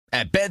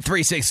At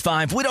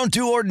Bet365, we don't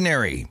do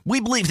ordinary. We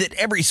believe that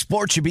every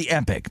sport should be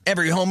epic.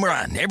 Every home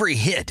run, every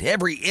hit,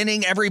 every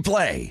inning, every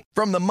play.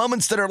 From the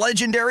moments that are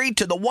legendary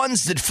to the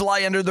ones that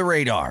fly under the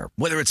radar.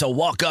 Whether it's a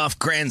walk-off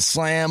grand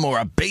slam or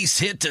a base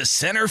hit to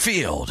center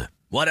field.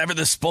 Whatever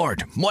the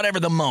sport, whatever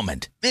the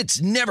moment.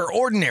 It's never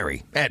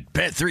ordinary at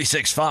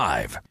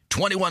Bet365.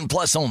 21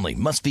 plus only.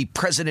 Must be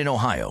present in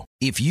Ohio.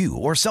 If you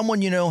or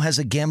someone you know has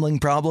a gambling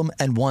problem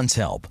and wants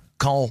help,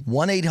 call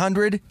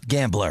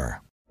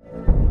 1-800-GAMBLER.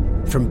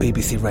 From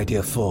BBC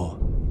Radio 4,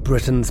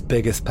 Britain's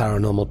biggest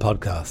paranormal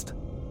podcast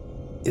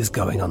is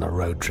going on a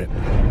road trip.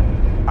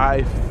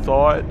 I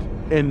thought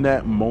in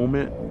that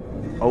moment,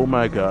 oh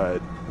my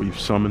God, we've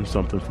summoned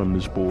something from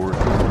this board.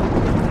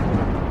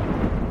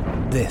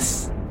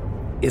 This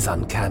is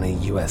Uncanny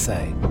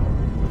USA.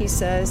 He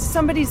says,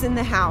 somebody's in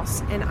the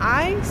house, and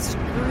I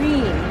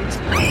screamed.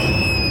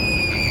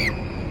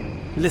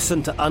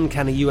 Listen to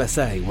Uncanny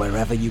USA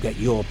wherever you get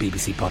your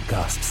BBC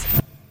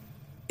podcasts,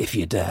 if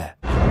you dare.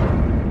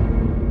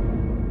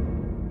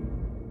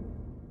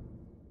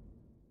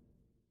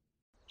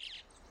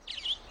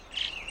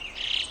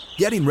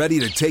 Getting ready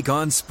to take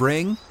on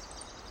spring?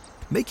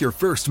 Make your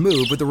first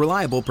move with the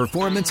reliable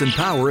performance and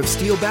power of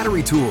Steel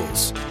battery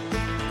tools.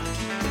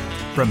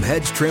 From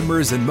hedge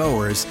trimmers and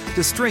mowers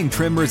to string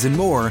trimmers and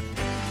more,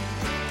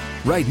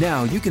 right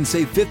now you can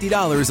save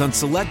 $50 on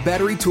select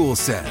battery tool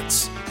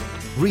sets.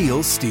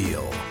 Real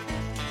Steel.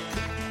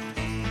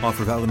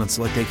 Offer valid on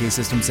select AK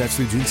system sets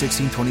through June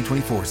 16,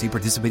 2024. See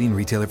participating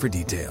retailer for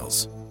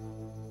details.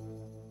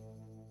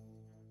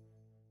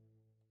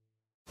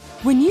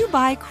 When you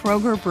buy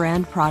Kroger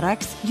brand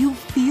products, you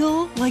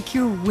feel like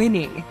you're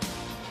winning.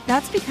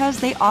 That's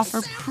because they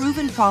offer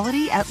proven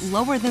quality at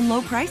lower than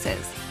low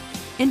prices.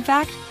 In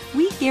fact,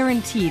 we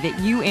guarantee that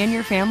you and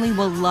your family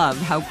will love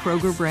how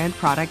Kroger brand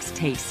products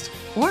taste,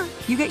 or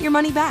you get your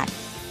money back.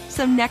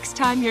 So next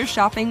time you're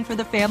shopping for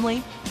the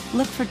family,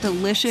 look for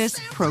delicious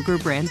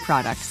Kroger brand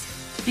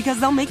products, because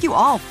they'll make you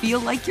all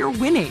feel like you're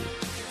winning.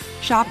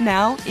 Shop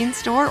now,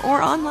 in-store,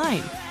 or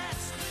online.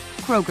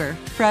 Kroger,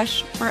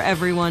 fresh for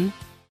everyone.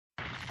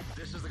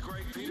 This is the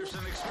Greg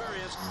Peterson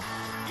experience.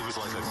 He was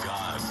like a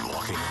god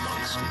walking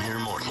amongst mere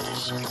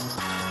mortals.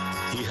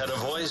 He had a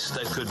voice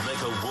that could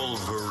make a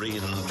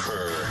Wolverine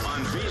purr.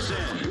 On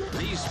VSiN,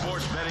 the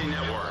Sports Betting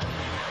Network.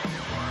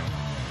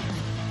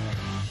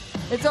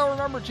 It's hour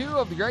number 2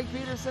 of the Greg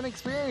Peterson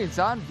experience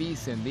on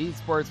VSiN, the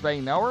Sports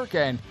Betting Network,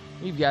 and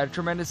we've got a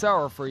tremendous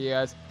hour for you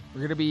guys.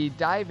 We're going to be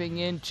diving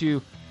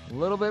into a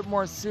little bit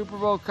more Super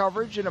Bowl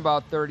coverage in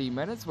about 30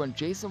 minutes when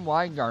Jason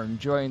Weingarten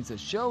joins the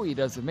show. He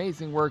does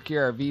amazing work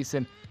here at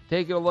VSiN,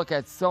 taking a look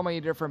at so many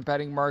different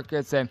betting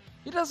markets, and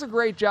he does a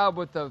great job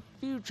with the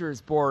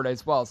futures board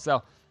as well.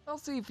 So I'll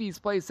see if he's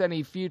placed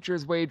any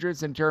futures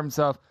wagers in terms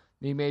of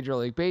the Major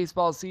League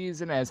Baseball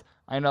season, as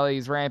I know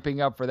he's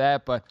ramping up for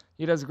that, but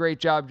he does a great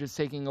job just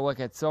taking a look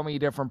at so many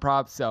different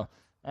props. So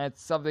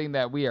that's something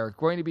that we are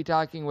going to be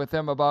talking with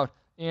him about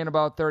in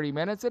about 30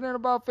 minutes. And in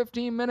about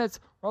 15 minutes,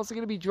 we're also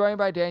going to be joined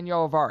by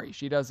Danielle Avari.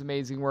 She does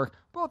amazing work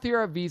both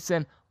here at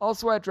VSiN,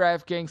 also at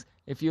DraftKings.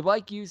 If you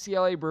like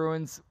UCLA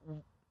Bruins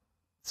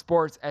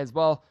sports as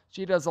well,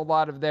 she does a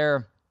lot of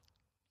their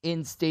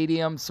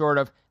in-stadium sort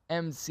of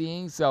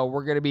emceeing. So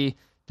we're going to be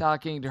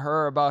talking to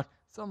her about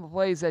some of the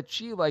plays that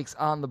she likes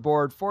on the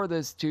board for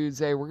this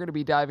Tuesday. We're going to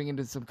be diving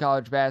into some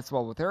college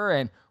basketball with her,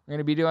 and we're going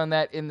to be doing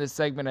that in this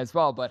segment as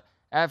well. But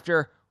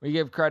after we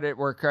give credit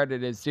where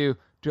credit is due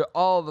to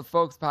all the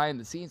folks behind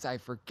the scenes, I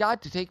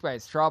forgot to take my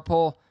straw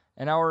poll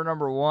in hour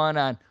number 1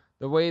 on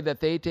the way that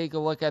they take a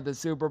look at the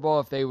Super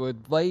Bowl, if they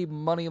would lay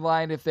money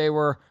line, if they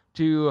were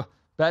to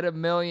bet $1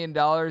 million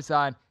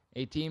on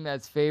a team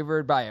that's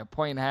favored by 1.5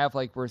 points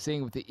like we're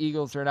seeing with the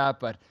Eagles or not.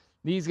 But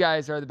these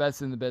guys are the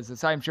best in the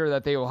business. I'm sure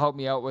that they will help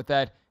me out with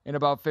that in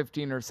about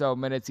 15 or so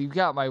minutes. You've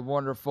got my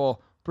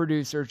wonderful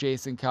producer,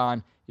 Jason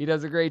Kahn. He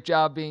does a great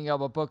job being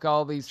able to book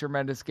all these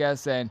tremendous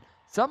guests and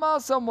somehow,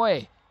 some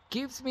way,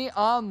 keeps me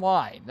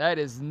online. That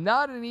is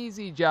not an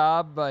easy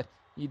job, but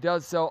he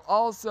does so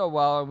also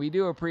well, and we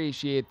do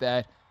appreciate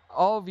that.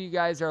 All of you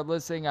guys are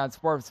listening on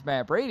Sports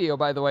Map Radio,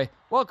 by the way.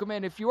 Welcome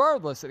in if you are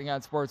listening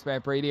on Sports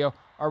Map Radio.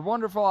 Our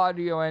wonderful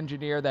audio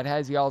engineer that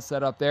has you all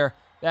set up there,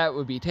 that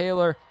would be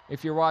Taylor.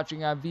 If you're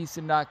watching on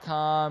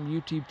VSiN.com,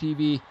 YouTube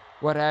TV,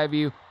 what have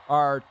you,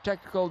 our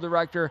technical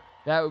director,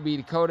 that would be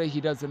Dakota. He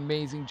does an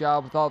amazing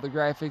job with all the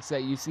graphics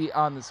that you see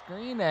on the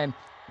screen. And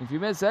if you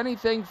miss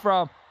anything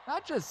from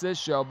not just this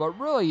show, but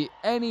really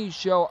any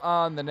show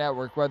on the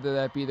network, whether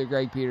that be the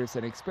Greg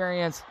Peterson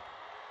Experience,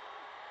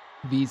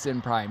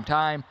 VSiN Prime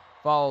Time,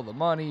 Follow the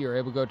Money, you're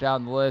able to go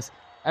down the list.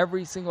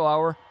 Every single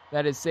hour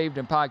that is saved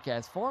in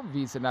podcast form,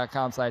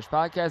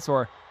 VSiN.com/podcast,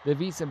 or the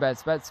VSiN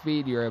Bets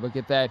feed. You're able to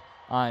get that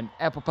on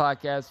Apple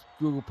Podcasts,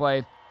 Google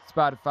Play,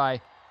 Spotify,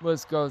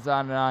 list goes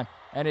on and on.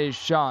 And it is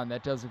Sean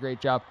that does a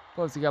great job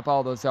posting up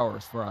all those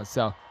hours for us.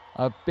 So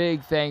a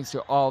big thanks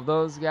to all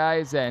those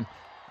guys. And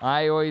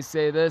I always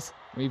say this,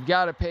 we've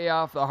got to pay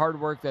off the hard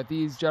work that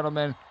these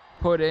gentlemen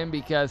put in,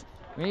 because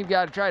we've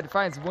got to try to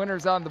find some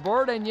winners on the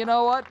board. And you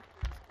know what?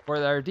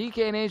 For our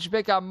DK Nation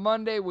pick on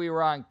Monday, we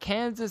were on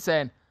Kansas,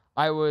 and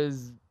I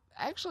was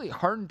actually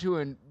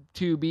heartened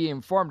to be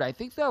informed. I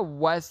think that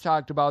Wes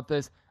talked about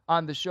this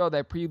on the show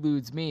that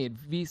preludes me at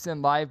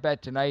VSiN Live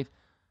Bet tonight.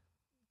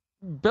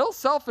 Bill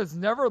Self has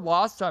never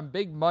lost on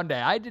Big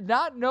Monday. I did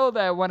not know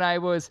that when I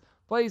was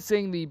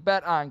placing the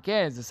bet on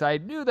Kansas. I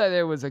knew that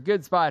it was a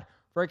good spot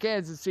for a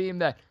Kansas team,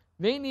 that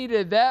they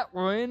needed that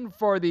win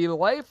for the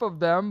life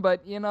of them.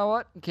 But you know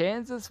what?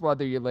 Kansas,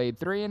 whether you laid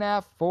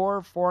 3.5,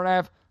 4,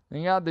 4.5,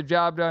 they got the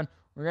job done.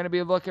 We're going to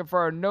be looking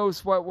for a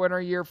no-sweat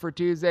winner here for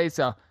Tuesday.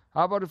 So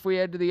how about if we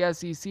head to the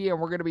SEC, and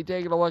we're going to be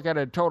taking a look at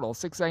a total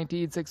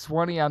 619,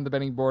 620 on the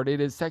betting board.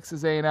 It is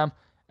Texas A&M,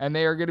 and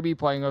they are going to be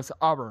playing us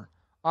Auburn.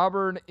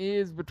 Auburn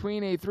is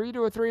between a 3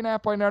 to a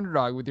 3.5 point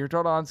underdog, with your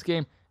total on this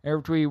game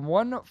between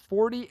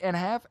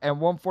 140.5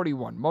 and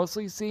 141.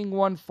 Mostly seeing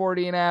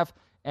 140.5,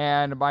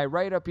 and my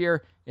right up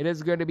here, it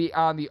is going to be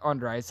on the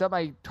under. I set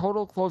my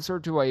total closer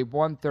to a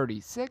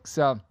 136.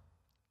 I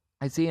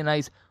see a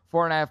nice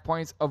 4.5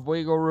 points of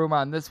wiggle room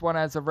on this one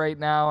as of right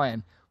now.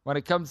 And when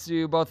it comes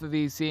to both of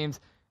these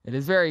teams, it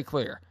is very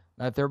clear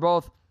that they're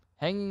both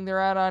hanging their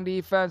hat on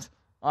defense.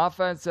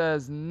 Offense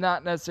has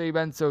not necessarily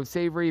been so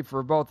savory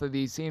for both of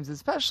these teams,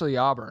 especially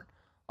Auburn.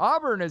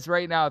 Auburn is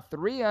right now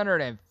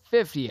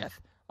 350th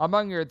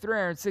among your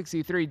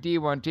 363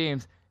 D1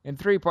 teams in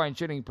three-point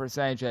shooting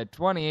percentage at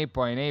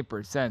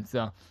 28.8%.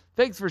 So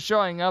thanks for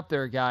showing up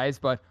there, guys.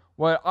 But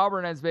what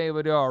Auburn has been able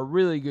to do a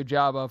really good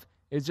job of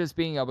is just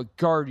being able to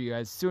guard you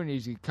as soon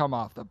as you come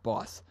off the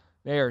bus.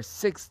 They are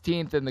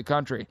 16th in the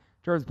country in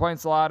terms of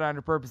points allowed on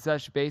a per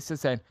possession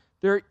basis, and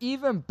they're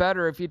even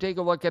better if you take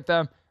a look at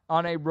them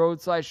on a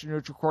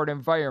road/neutral court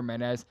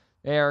environment, as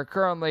they are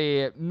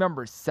currently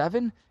number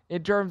 7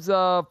 in terms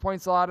of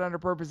points allowed on a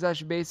per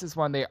possession basis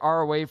when they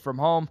are away from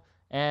home,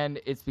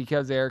 and it's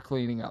because they are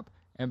cleaning up.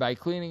 And by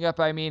cleaning up,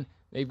 I mean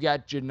they've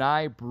got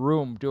Janai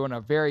Broome doing a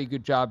very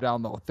good job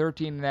down low.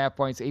 13.5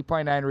 points,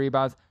 8.9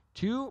 rebounds,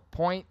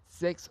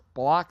 2.6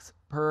 blocks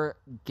per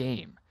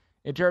game.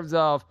 In terms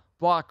of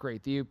block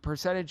rate, the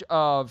percentage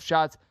of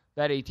shots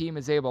that a team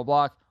is able to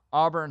block,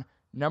 Auburn,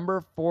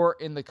 number 4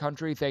 in the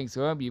country, thanks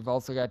to him. You've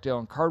also got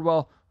Dylan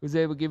Cardwell, who's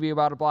able to give you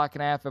about a block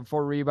and a half and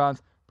 4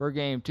 rebounds per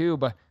game, too.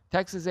 But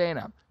Texas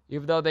A&M,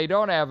 even though they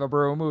don't have a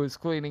Broome who's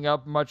cleaning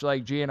up much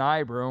like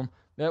Gianni Broome,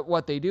 that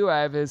what they do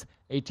have is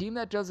a team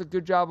that does a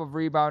good job of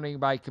rebounding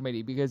by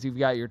committee, because you've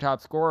got your top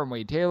scorer in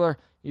Wade Taylor.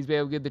 He's been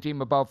able to give the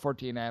team about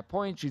 14.5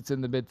 points, shoots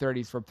in the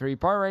mid-30s from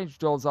three-point range,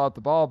 doles out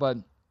the ball. But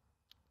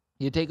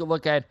you take a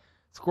look at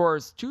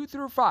scores 2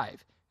 through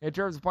 5 in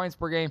terms of points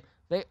per game,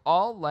 they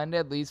all lend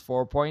at least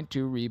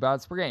 4.2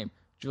 rebounds per game.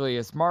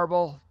 Julius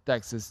Marble,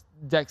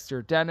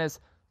 Dexter Dennis,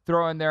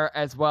 throw in there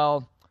as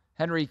well.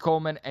 Henry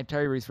Coleman and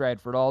Tyrese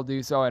Radford all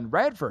do so. And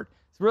Radford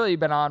has really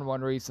been on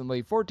one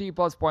recently.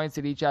 14-plus points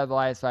in each out of the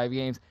last 5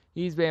 games.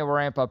 He's been able to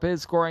ramp up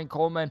his scoring.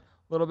 Coleman,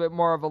 a little bit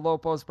more of a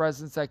low-post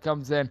presence that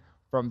comes in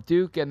from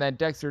Duke. And then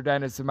Dexter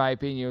Dennis, in my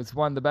opinion, is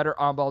one of the better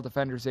on-ball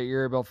defenders that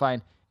you're able to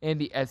find in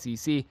the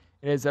SEC. It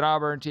is an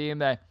Auburn team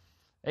that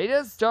they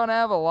just don't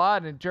have a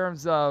lot in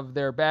terms of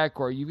their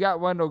backcourt. You've got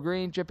Wendell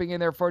Green chipping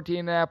in there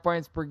 14.5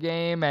 points per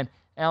game, and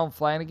Allen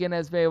Flanagan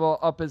has been able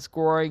to up his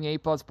scoring,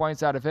 8+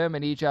 points out of him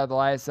in each out of the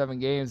last 7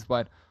 games.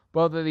 But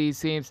both of these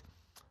teams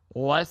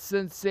less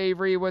than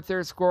savory with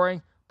their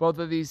scoring. Both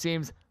of these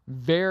teams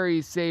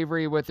very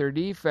savory with their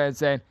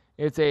defense, and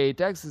it's a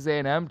Texas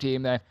A&M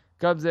team that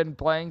comes in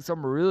playing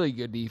some really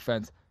good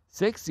defense.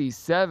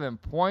 67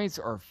 points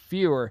or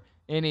fewer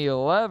in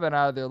 11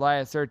 out of their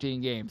last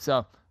 13 games.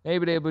 So they've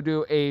been able to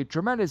do a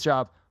tremendous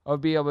job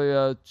of being able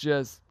to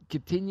just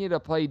continue to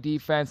play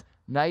defense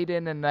night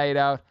in and night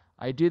out.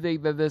 I do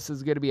think that this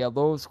is going to be a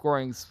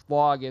low-scoring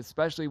slog,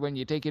 especially when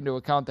you take into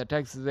account that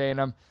Texas A&M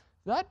has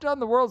not done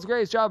the world's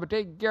greatest job of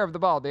taking care of the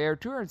ball. They are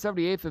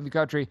 278th in the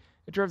country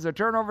in terms of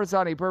turnovers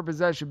on a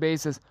per-possession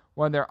basis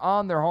when they're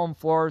on their home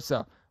floor.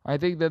 So I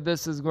think that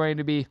this is going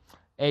to be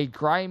a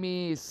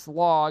grimy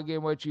slog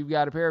in which you've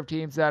got a pair of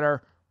teams that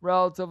are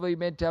relatively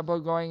mid-tempo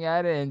going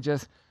at it and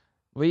just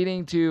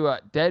leading to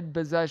dead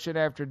possession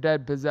after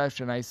dead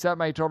possession. I set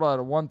my total at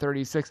a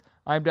 136.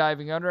 I'm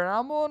diving under, and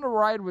I'm willing to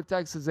ride with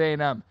Texas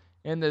A&M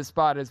in this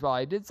spot as well.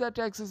 I did set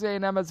Texas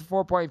A&M as a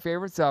 4-point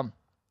favorite, so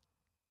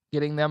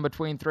getting them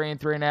between 3 and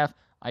 3.5.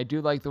 I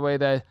do like the way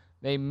that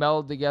they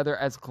meld together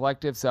as a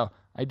collective, so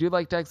I do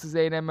like Texas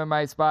A&M in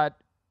my spot,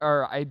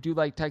 or I do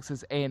like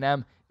Texas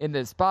A&M in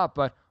this spot,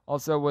 but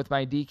also with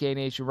my DK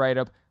Nation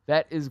write-up,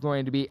 that is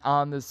going to be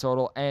on this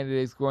total, and it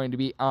is going to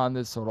be on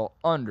this total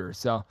under.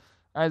 So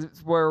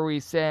that's where we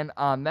stand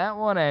on that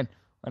one. And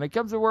when it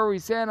comes to where we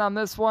stand on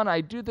this one,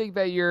 I do think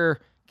that you're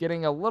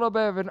getting a little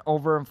bit of an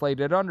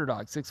overinflated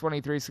underdog.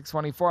 623,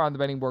 624 on the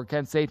betting board.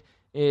 Kent State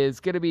is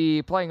going to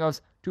be playing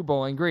us to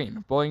Bowling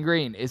Green. Bowling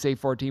Green is a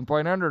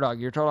 14-point underdog.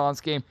 Your total on this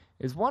game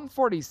is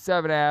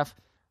 147.5.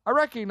 I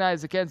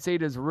recognize that Kent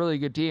State is a really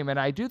good team, and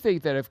I do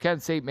think that if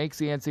Kent State makes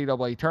the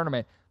NCAA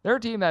tournament, they're a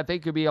team that they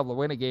could be able to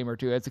win a game or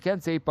two. It's a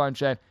Kent State bunch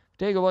that,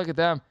 take a look at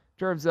them in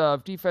terms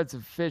of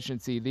defensive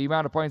efficiency, the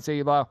amount of points they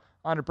allow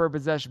on a per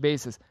possession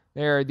basis.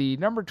 They are the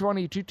number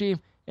 22 team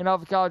in all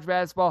of college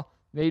basketball.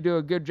 They do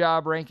a good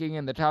job ranking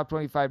in the top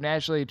 25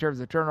 nationally in terms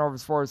of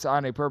turnovers forced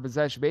on a per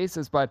possession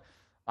basis, but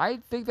I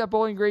think that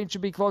Bowling Green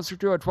should be closer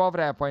to a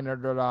 12.5 point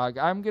underdog.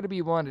 I'm going to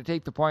be willing to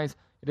take the points.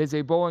 It is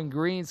a Bowling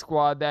Green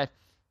squad that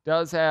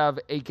does have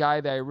a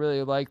guy that I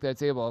really like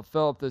that's able to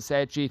fill up the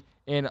stat sheet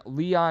in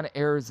Leon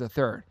Ayers III.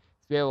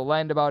 He's able to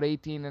lend about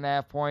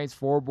 18.5 points,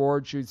 4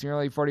 boards, shoots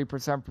nearly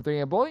 40% from 3.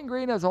 And Bowling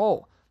Green as a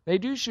whole, they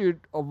do shoot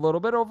a little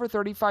bit over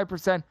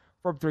 35%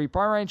 from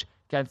 3-point range.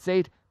 Kent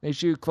State, they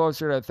shoot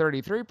closer to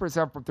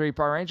 33% from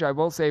 3-point range. I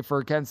will say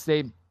for Kent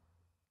State,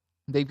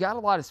 they've got a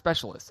lot of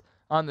specialists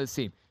on this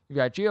team. You've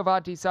got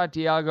Giovanni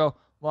Santiago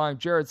along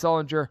Jared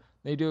Sullinger.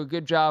 They do a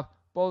good job,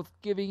 both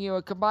giving you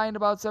a combined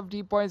about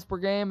 17 points per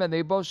game, and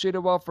they both shoot it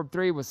well from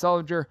 3, with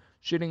Sullinger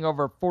shooting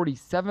over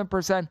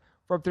 47%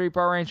 from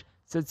 3-point range.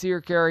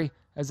 Sincere Carey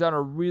has done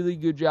a really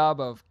good job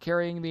of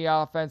carrying the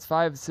offense,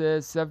 5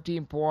 assists,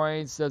 17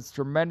 points, does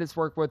tremendous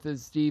work with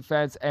his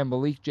defense, and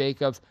Malik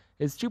Jacobs,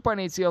 his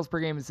 2.8 steals per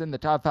game is in the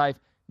top 5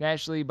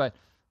 nationally, but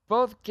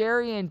both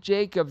Carey and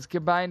Jacobs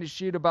combined to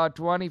shoot about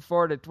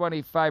 24 to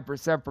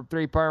 25% from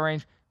 3-point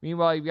range.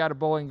 Meanwhile, you've got a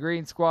Bowling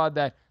Green squad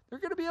that they're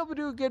going to be able to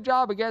do a good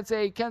job against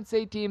a Kent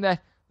State team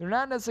that they're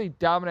not necessarily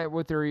dominant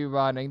with their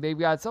rebounding. They've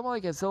got someone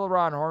like a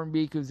Sileron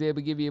Hornbeek who's able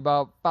to give you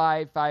about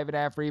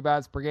 5.5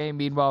 rebounds per game.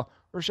 Meanwhile,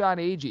 Rashawn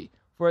Agee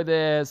for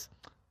this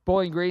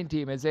Bowling Green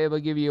team is able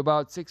to give you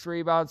about 6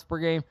 rebounds per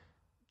game.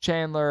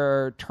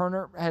 Chandler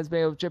Turner has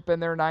been able to chip in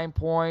there 9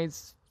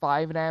 points,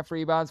 5.5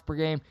 rebounds per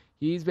game.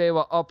 He's been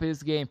able to up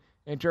his game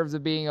in terms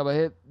of being able to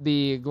hit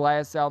the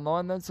glass down low.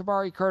 And then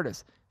Samari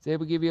Curtis is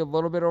able to give you a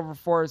little bit over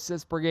 4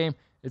 assists per game.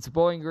 It's a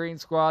Bowling Green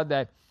squad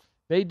that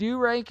they do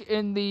rank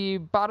in the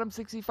bottom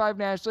 65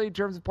 nationally in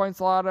terms of points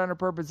allowed on a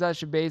per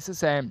possession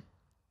basis. And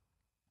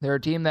they're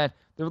a team that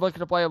they're looking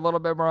to play a little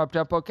bit more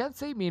up-tempo. Kent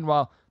State,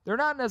 meanwhile, they're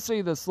not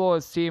necessarily the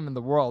slowest team in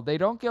the world. They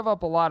don't give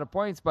up a lot of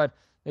points, but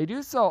they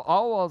do so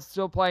all while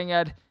still playing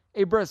at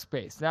a brisk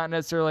pace, not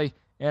necessarily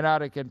an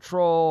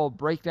out-of-control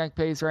breakneck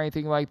pace or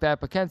anything like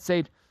that. But Kent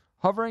State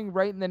hovering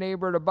right in the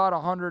neighborhood, about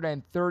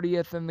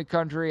 130th in the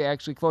country,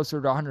 actually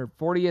closer to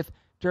 140th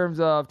in terms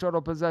of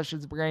total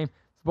possessions per game.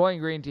 It's a Bowling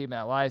Green team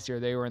that last year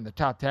they were in the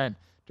top 10 in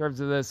terms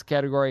of this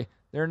category.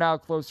 They're now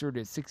closer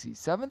to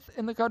 67th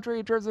in the country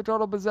in terms of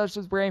total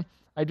possessions per game.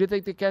 I do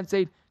think that Kent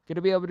State going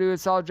to be able to do a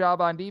solid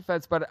job on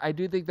defense, but I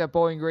do think that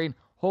Bowling Green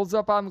holds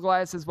up on the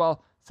glass as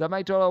well.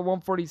 Semi-total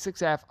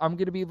 146.5. I'm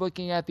going to be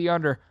looking at the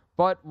under,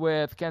 but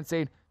with Kent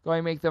State going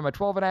to make them a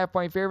 12.5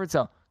 point favorite,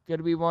 so going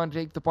to be willing to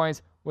take the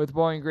points with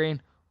Bowling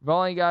Green. We've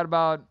only got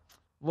about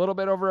a little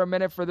bit over a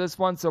minute for this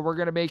one, so we're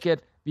going to make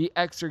it the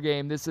extra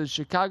game. This is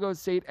Chicago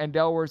State and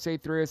Delaware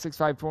State,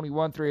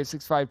 306-521,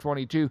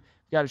 306-522. We've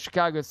got a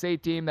Chicago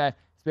State team that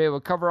has been able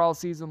to cover all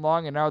season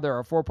long, and now they're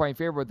a 4-point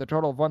favorite with a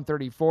total of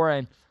 134,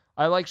 and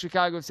I like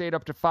Chicago State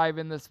up to 5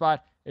 in this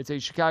spot. It's a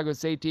Chicago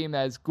State team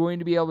that is going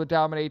to be able to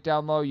dominate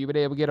down low. You've been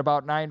able to get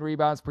about 9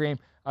 rebounds per game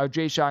out of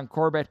Jayshawn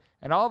Corbett,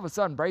 and all of a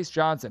sudden, Bryce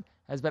Johnson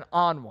has been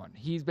on one.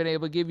 He's been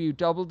able to give you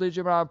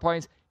double-digit amount of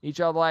points each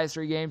of the last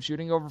 3 games,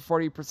 shooting over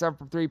 40%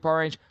 from 3-point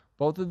range.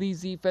 Both of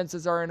these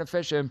defenses are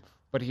inefficient,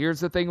 but here's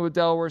the thing with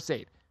Delaware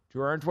State.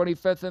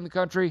 225th in the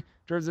country in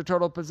terms of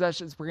total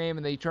possessions per game,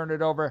 and they turned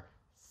it over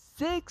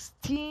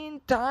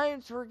 16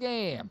 times per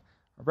game.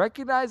 I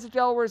recognize that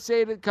Delaware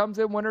State comes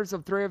in winners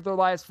of 3 of their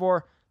last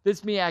 4.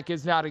 This MEAC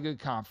is not a good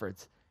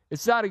conference.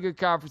 It's not a good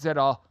conference at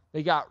all.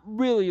 They got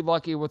really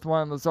lucky with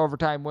one of those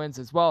overtime wins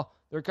as well.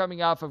 They're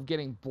coming off of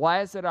getting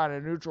blasted on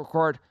a neutral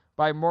court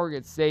by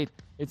Morgan State.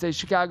 It's a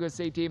Chicago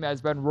State team that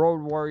has been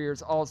road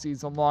warriors all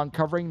season long,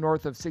 covering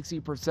north of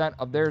 60%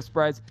 of their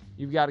spreads.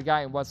 You've got a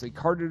guy in Wesley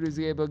Carter who's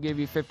able to give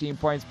you 15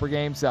 points per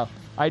game. So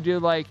I do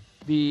like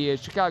the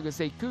Chicago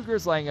State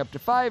Cougars laying up to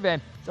 5,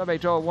 and somebody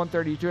total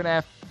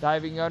 132.5,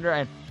 diving under.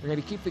 And we're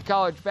going to keep the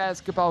college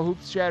basketball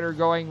hoops chatter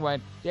going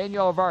when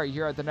Daniel Avari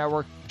here at the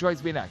network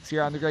joins me next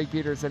here on the Greg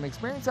Peterson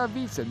Experience on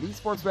VSiN, the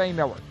Sports Betting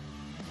Network.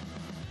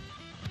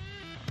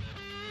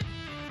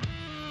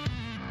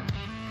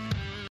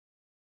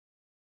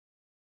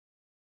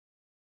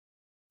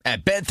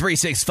 At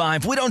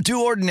Bet365, we don't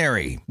do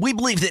ordinary. We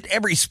believe that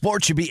every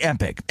sport should be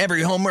epic.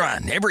 Every home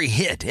run, every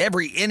hit,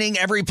 every inning,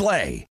 every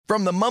play.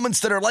 From the moments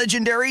that are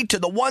legendary to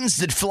the ones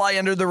that fly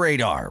under the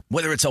radar.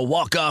 Whether it's a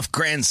walk-off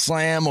grand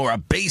slam or a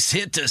base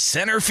hit to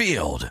center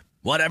field.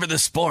 Whatever the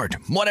sport,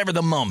 whatever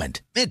the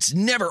moment. It's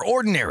never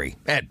ordinary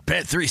at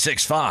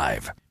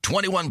Bet365.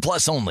 21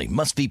 plus only.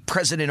 Must be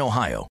present in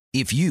Ohio.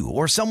 If you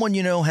or someone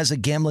you know has a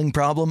gambling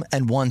problem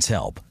and wants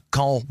help,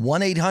 call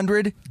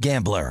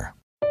 1-800-GAMBLER.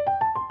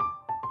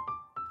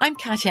 I'm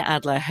Katya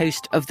Adler,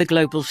 host of The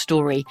Global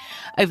Story.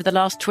 Over the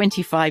last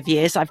 25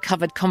 years, I've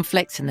covered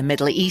conflicts in the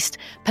Middle East,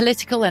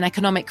 political and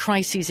economic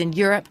crises in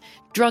Europe,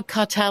 drug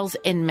cartels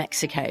in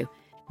Mexico.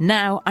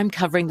 Now I'm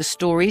covering the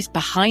stories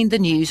behind the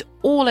news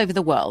all over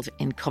the world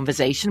in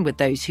conversation with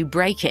those who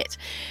break it.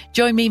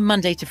 Join me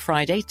Monday to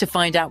Friday to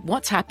find out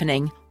what's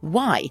happening,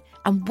 why,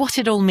 and what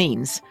it all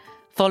means.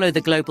 Follow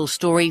The Global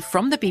Story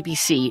from the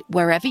BBC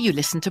wherever you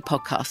listen to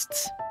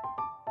podcasts.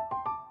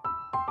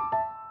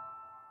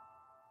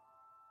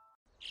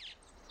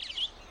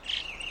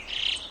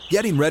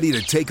 Getting ready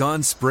to take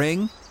on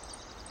spring?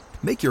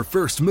 Make your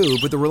first move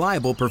with the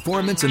reliable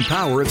performance and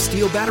power of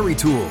Steel battery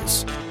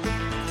tools.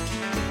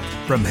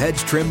 From hedge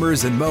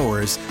trimmers and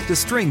mowers to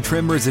string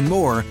trimmers and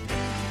more,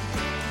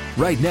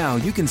 right now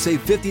you can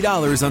save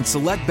 $50 on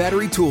select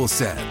battery tool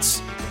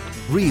sets.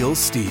 Real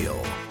Steel.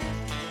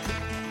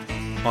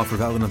 Offer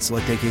valid on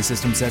select AK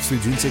system sets through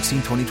June 16,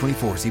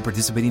 2024. See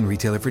participating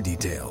retailer for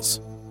details.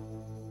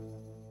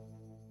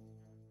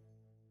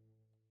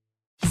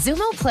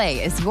 Xumo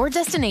Play is your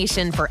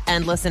destination for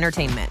endless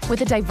entertainment.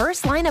 With a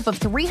diverse lineup of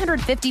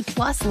 350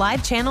 plus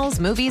live channels,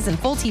 movies, and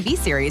full TV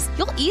series,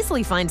 you'll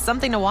easily find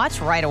something to watch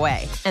right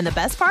away. And the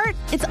best part?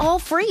 It's all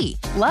free.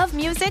 Love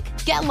music?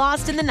 Get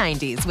lost in the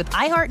 90s with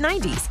iHeart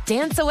 90s,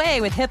 dance away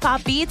with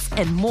hip-hop beats,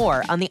 and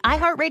more on the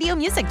iHeartRadio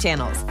music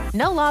channels.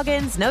 No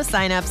logins, no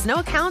signups, no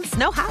accounts,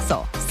 no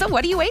hassle. So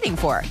what are you waiting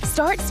for?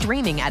 Start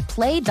streaming at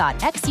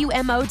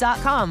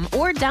play.xumo.com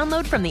or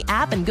download from the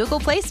app and Google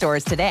Play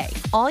stores today.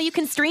 All you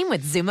can stream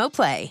with Xumo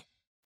Play.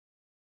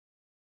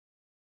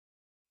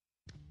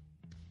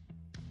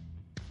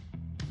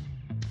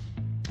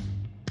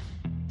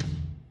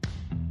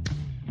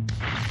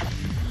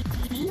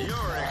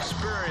 You're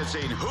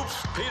experiencing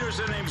Hoops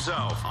Peterson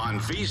himself on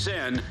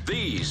VSiN,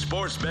 the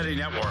Sports Betting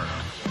Network.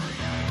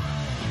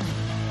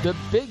 The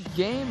big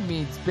game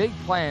means big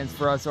plans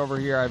for us over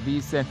here at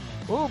VSiN.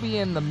 We'll be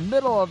in the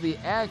middle of the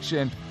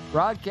action,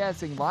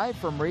 broadcasting live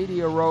from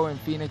Radio Row in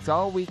Phoenix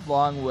all week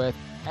long with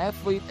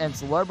athlete and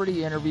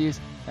celebrity interviews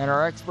and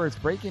our experts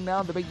breaking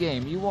down the big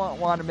game. You won't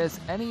want to miss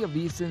any of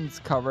VSiN's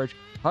coverage.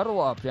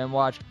 Huddle up and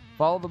watch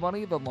Follow the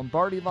Money, the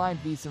Lombardi Line,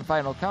 VSiN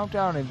Final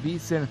Countdown, and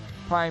VSiN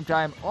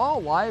Primetime,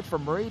 all live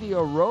from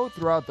Radio Row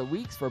throughout the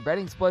weeks for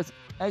betting splits,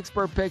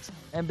 expert picks,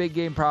 and big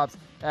game props.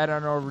 Head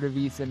on over to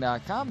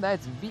VSiN.com.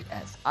 That's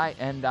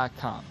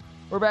VSIN.com.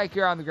 We're back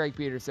here on the Greg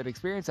Peterson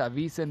Experience on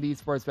VSiN, the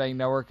Sports Betting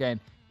Network, and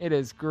it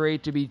is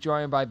great to be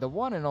joined by the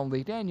one and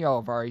only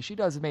Danielle Avari. She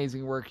does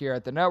amazing work here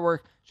at the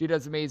network. She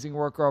does amazing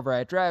work over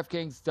at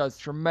DraftKings, does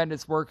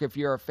tremendous work if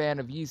you're a fan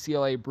of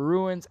UCLA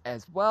Bruins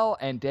as well.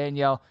 And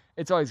Danielle,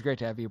 it's always great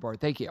to have you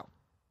aboard. Thank you.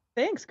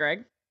 Thanks,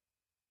 Greg.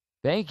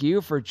 Thank you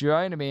for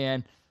joining me.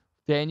 And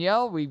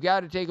Danielle, we've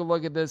got to take a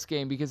look at this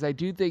game because I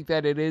do think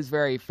that it is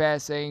very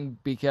fascinating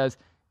because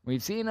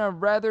we've seen a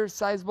rather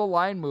sizable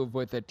line move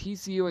with the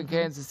TCU and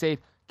Kansas State.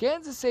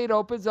 Kansas State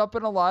opens up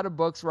in a lot of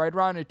books right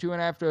around a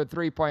 2.5 to a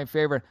 3-point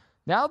favorite.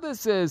 Now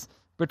this is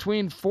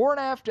between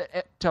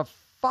 4.5 to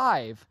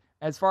 5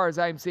 as far as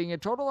I'm seeing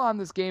it. Total on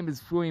this game is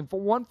between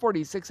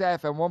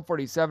 146.5 and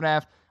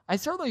 147.5. I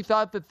certainly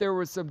thought that there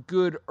was some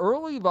good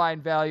early line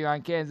value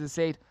on Kansas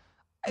State.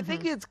 I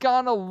think it's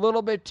gone a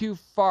little bit too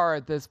far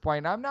at this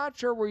point. I'm not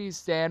sure where you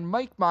stand.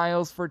 Mike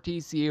Miles for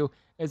TCU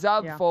is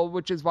out full,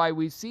 which is why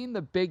we've seen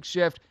the big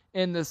shift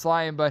in this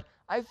line. But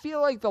I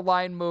feel like the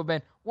line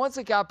movement, once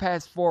it got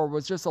past 4,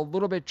 was just a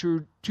little bit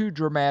too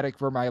dramatic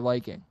for my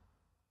liking.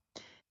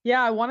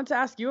 Yeah, I wanted to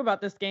ask you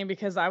about this game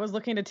because I was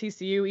looking to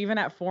TCU even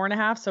at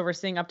 4.5, so we're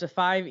seeing up to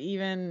 5,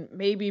 even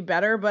maybe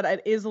better, but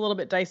it is a little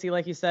bit dicey,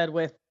 like you said,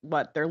 with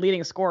their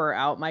leading scorer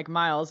out, Mike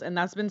Miles, and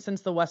that's been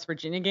since the West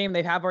Virginia game.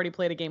 They have already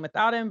played a game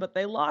without him, but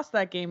they lost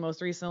that game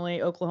most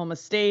recently, Oklahoma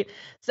State,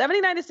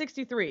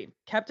 79-63.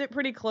 Kept it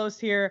pretty close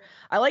here.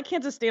 I like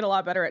Kansas State a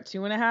lot better at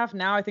 2.5.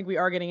 Now I think we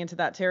are getting into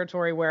that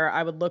territory where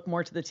I would look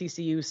more to the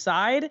TCU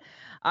side.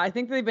 I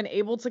think they've been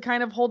able to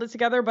kind of hold it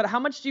together, but how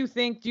much do you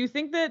think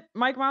that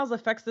Mike Miles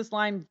affects this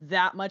line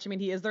that much? I mean,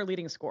 he is their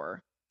leading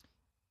scorer.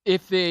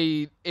 If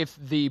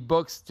the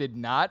books did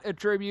not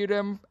attribute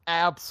him,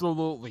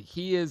 absolutely.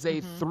 He is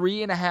a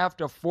 3.5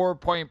 to 4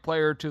 point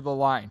player to the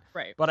line.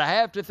 Right. But I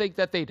have to think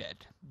that they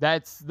did.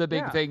 That's the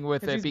big thing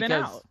with it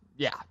because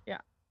yeah.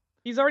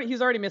 He's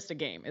already missed a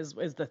game is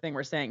the thing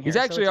we're saying here. He's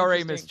actually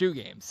already missed 2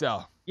 games.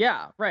 So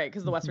yeah, right.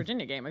 Because the West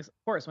Virginia game, of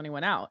course, when he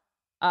went out.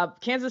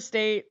 Kansas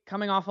State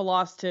coming off a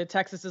loss to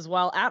Texas as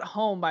well. At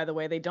home, by the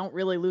way, they don't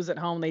really lose at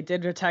home. They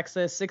did to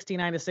Texas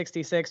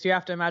 69-66. You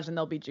have to imagine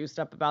they'll be juiced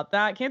up about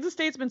that. Kansas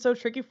State's been so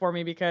tricky for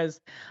me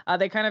because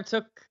they kind of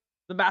took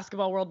the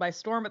basketball world by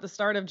storm at the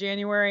start of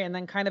January and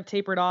then kind of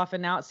tapered off.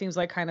 And now it seems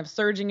like kind of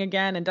surging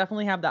again and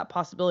definitely have that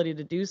possibility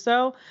to do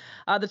so.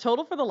 The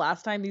total for the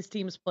last time these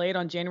teams played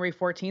on January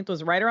 14th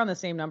was right around the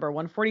same number,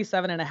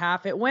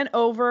 147.5. It went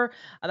over.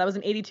 That was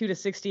an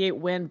 82-68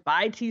 win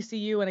by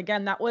TCU. And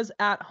again, that was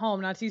at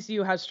home. Now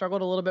TCU has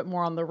struggled a little bit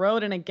more on the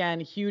road. And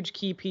again, huge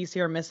key piece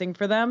here missing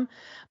for them.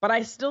 But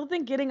I still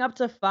think getting up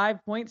to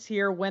 5 points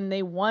here when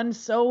they won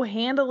so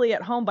handily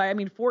at home by,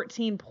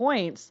 14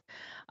 points.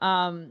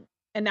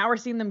 And now we're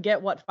seeing them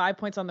get 5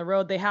 points on the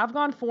road. They have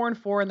gone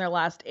 4-4 in their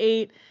last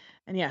 8.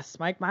 And yes,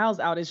 Mike Miles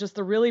out is just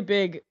the really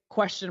big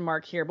question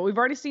mark here. But we've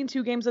already seen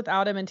 2 games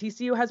without him, and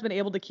TCU has been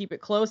able to keep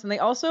it close. And they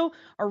also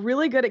are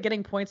really good at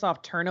getting points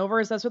off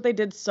turnovers. That's what they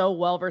did so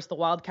well versus the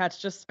Wildcats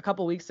just a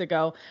couple weeks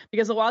ago,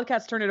 because the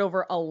Wildcats turned it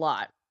over a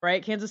lot,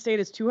 right? Kansas State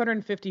is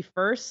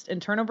 251st in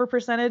turnover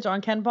percentage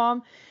on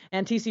KenPom,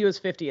 and TCU is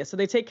 50th. So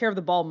they take care of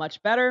the ball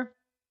much better.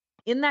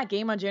 In that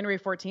game on January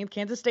 14th,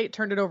 Kansas State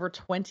turned it over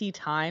 20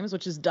 times,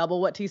 which is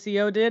double what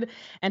TCU did.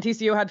 And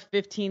TCU had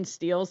 15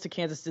 steals to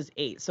Kansas's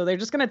 8. So they're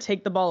just going to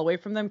take the ball away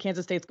from them.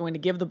 Kansas State's going to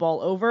give the ball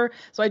over.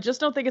 So I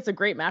just don't think it's a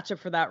great matchup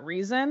for that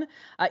reason.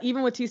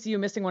 Even with TCU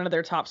missing one of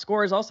their top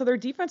scorers, also their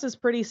defense is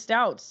pretty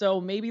stout.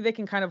 So maybe they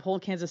can kind of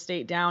hold Kansas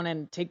State down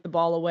and take the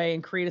ball away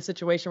and create a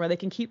situation where they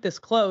can keep this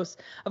close.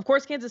 Of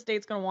course, Kansas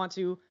State's going to want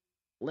to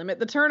limit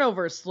the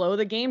turnovers, slow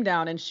the game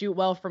down, and shoot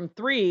well from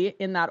 3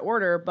 in that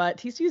order. But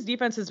TCU's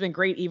defense has been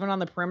great even on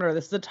the perimeter.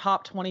 This is a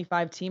top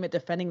 25 team at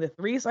defending the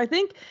 3. So I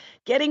think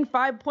getting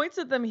 5 points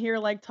at them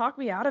here, talk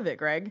me out of it,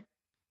 Greg.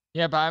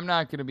 Yeah, but I'm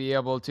not going to be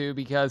able to,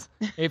 because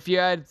if you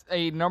had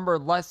a number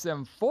less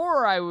than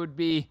 4, I would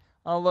be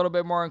a little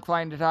bit more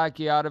inclined to talk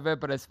you out of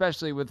it. But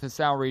especially with the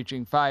sound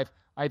reaching 5,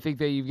 I think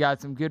that you've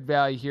got some good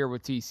value here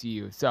with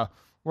TCU. So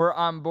we're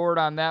on board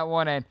on that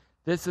one. And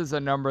this is a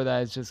number that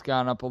has just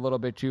gone up a little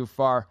bit too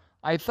far.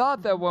 I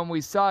thought that when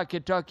we saw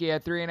Kentucky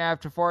at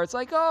 3.5 to 4, it's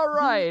like, all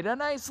right, a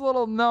nice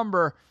little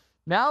number.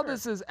 Now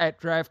this is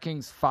at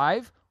DraftKings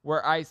 5,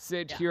 where I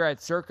sit here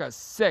at circa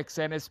 6,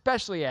 and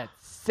especially at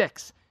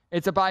 6,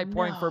 it's a buy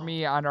point for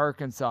me on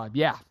Arkansas.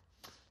 Yeah,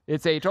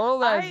 it's a total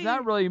that has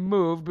not really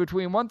moved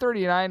between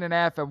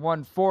 139.5 and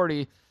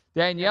 140.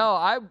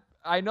 Danielle,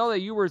 I know that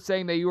you were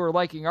saying that you were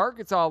liking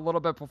Arkansas a little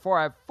bit before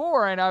at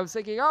 4, and I was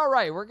thinking, all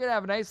right, we're going to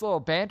have a nice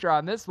little banter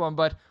on this one,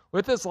 but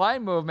with this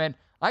line movement,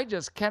 I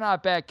just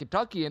cannot back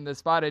Kentucky in this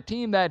spot, a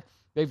team that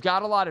they've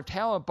got a lot of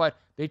talent, but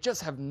they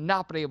just have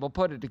not been able to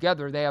put it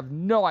together. They have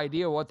no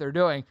idea what they're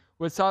doing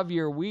with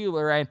Xavier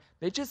Wheeler, and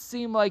they just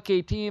seem like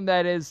a team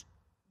that is,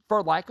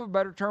 for lack of a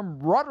better term,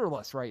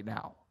 rudderless right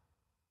now.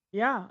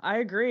 Yeah, I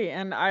agree.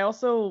 And I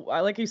also,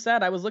 like you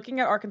said, I was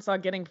looking at Arkansas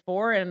getting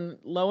 4, and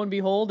lo and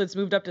behold, it's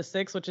moved up to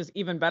 6, which is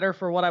even better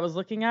for what I was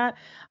looking at.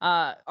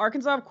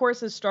 Arkansas, of course,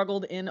 has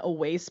struggled in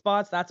away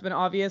spots. That's been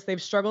obvious.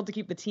 They've struggled to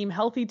keep the team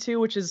healthy, too,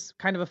 which has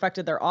kind of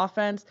affected their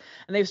offense.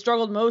 And they've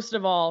struggled most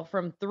of all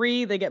from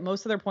 3. They get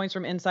most of their points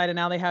from inside, and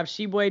now they have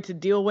Sheboy to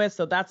deal with,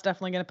 so that's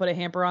definitely going to put a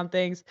hamper on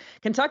things.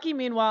 Kentucky,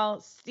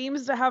 meanwhile,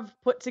 seems to have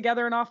put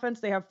together an offense.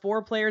 They have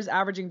 4 players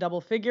averaging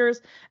double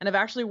figures and have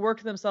actually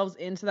worked themselves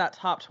into that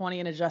top 20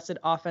 in adjusted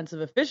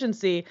offensive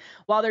efficiency,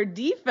 while their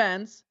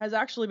defense has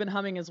actually been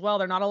humming as well.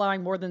 They're not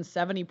allowing more than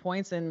 70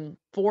 points in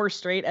 4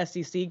 straight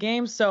SEC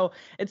games. So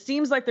it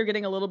seems like they're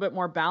getting a little bit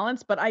more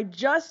balance, but I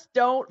just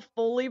don't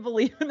fully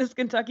believe in this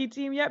Kentucky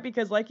team yet,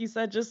 because like you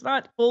said, just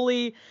not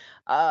fully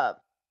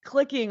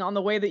clicking on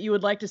the way that you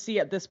would like to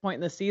see at this point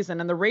in the season.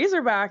 And the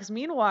Razorbacks,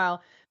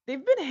 meanwhile,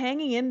 they've been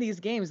hanging in these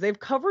games. They've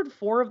covered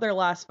 4 of their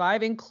last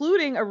 5,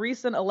 including a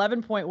recent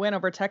 11-point win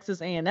over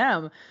Texas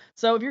A&M.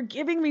 So if you're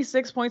giving me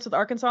 6 points with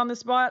Arkansas on this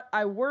spot,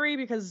 I worry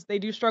because they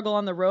do struggle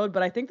on the road,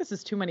 but I think this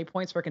is too many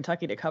points for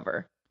Kentucky to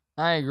cover.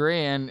 I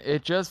agree, and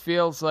it just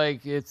feels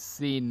like it's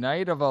the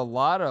night of a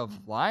lot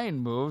of line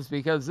moves,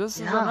 because this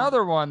is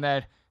another one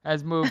that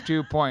has moved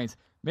 2 points.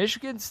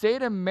 Michigan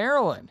State and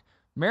Maryland.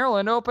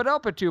 Maryland opened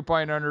up a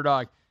 2-point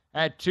underdog.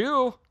 At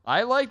 2,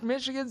 I like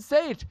Michigan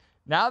State.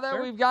 Now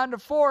that we've gotten to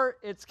 4,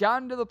 it's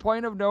gotten to the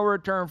point of no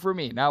return for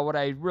me. Now, what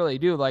I really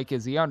do like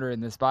is the under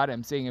in this spot.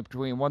 I'm seeing it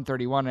between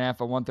 131.5 and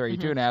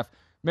 132.5.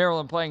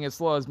 Maryland playing as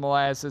slow as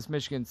molasses.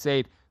 Michigan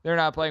State, they're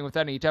not playing with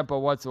any tempo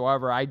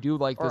whatsoever. I do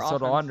like this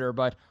total under,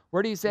 but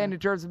where do you stand in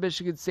terms of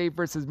Michigan State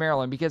versus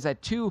Maryland? Because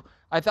at 2,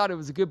 I thought it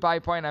was a good buy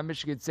point on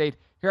Michigan State.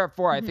 Here at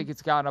 4, I think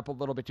it's gotten up a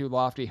little bit too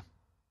lofty.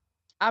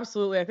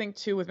 Absolutely. I think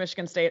 2 with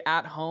Michigan State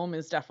at home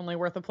is definitely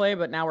worth a play,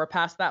 but now we're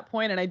past that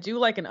point. And I do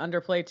like an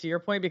underplay to your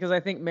point, because I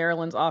think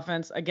Maryland's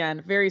offense,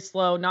 again, very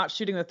slow, not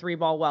shooting the 3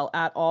 ball well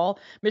at all.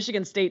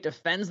 Michigan State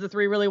defends the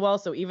 3 really well.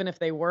 So even if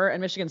they were, and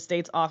Michigan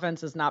State's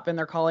offense has not been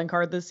their calling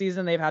card this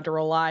season, they've had to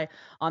rely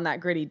on that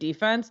gritty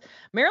defense.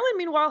 Maryland,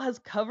 meanwhile, has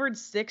covered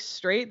 6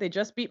 straight. They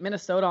just beat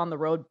Minnesota on the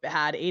road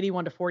bad,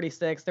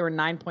 81-46. They were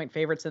 9-point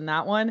favorites in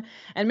that one.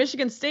 And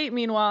Michigan State,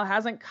 meanwhile,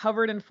 hasn't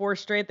covered in 4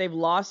 straight. They've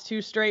lost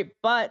 2 straight,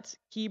 but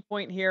key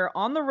point here,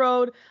 on the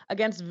road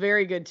against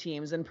very good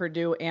teams in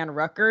Purdue and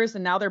Rutgers,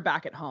 and now they're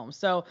back at home.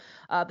 So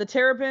the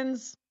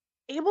Terrapins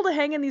able to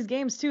hang in these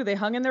games too. They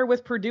hung in there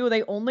with Purdue.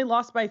 They only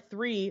lost by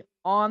 3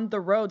 on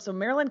the road. So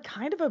Maryland,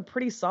 kind of a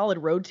pretty solid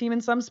road team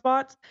in some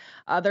spots.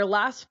 Their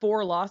last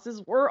 4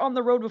 losses were on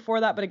the road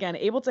before that, but again,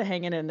 able to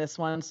hang in this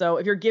one. So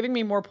if you're giving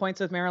me more points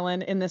with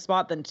Maryland in this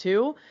spot than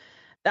 2,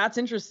 That's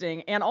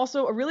interesting. And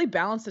also a really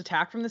balanced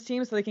attack from this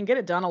team, so they can get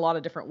it done a lot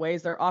of different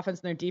ways. Their offense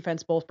and their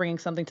defense both bringing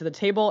something to the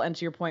table, and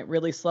to your point,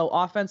 really slow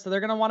offense. So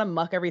they're going to want to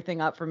muck everything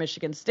up for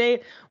Michigan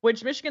State,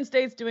 which Michigan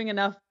State's doing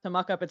enough to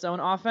muck up its own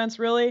offense,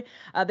 really.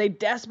 They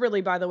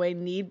desperately, by the way,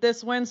 need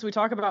this win. So we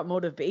talk about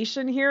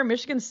motivation here.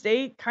 Michigan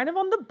State kind of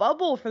on the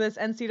bubble for this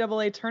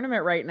NCAA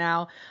tournament right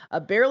now,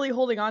 barely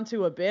holding on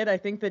to a bid. I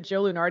think that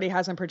Joe Lunardi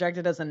has them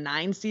projected as a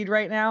 9 seed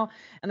right now,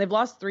 and they've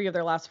lost 3 of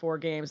their last 4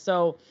 games.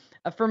 So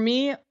for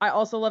me, I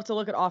also love to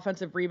look at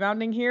offensive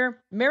rebounding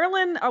here.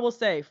 Maryland, I will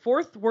say,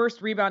 4th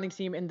worst rebounding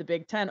team in the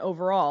Big Ten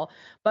overall,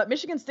 but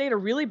Michigan State, a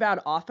really bad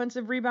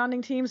offensive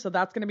rebounding team, so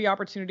that's going to be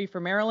opportunity for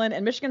Maryland.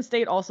 And Michigan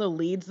State also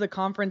leads the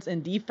conference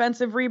in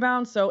defensive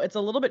rebounds, so it's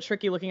a little bit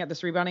tricky looking at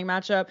this rebounding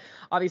matchup,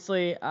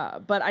 obviously.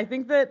 But I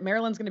think that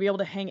Maryland's going to be able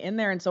to hang in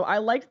there, and so I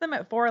liked them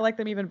at 4. I like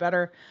them even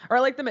better, or I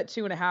like them at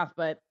 2.5,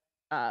 but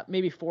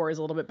maybe 4 is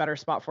a little bit better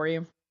spot for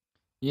you.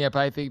 Yep,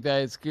 I think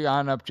that it's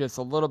gone up just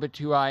a little bit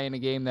too high in a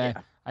game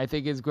that I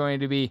think is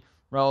going to be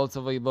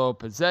relatively low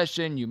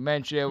possession. You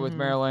mentioned it with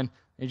Maryland.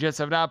 They just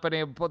have not been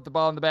able to put the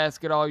ball in the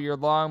basket all year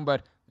long,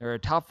 but they're a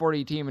top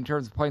 40 team in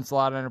terms of points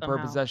allowed on a per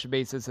possession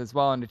basis as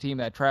well, and a team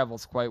that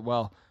travels quite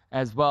well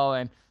as well.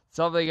 And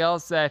something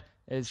else that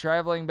is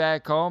traveling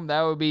back home,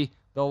 that would be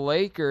the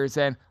Lakers.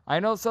 And I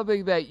know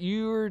something that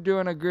you're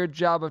doing a good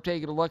job of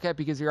taking a look at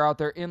because you're out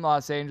there in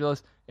Los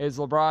Angeles is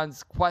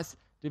LeBron's quest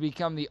to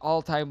become the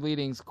all-time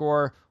leading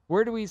scorer.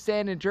 Where do we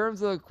stand in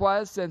terms of the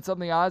quest and some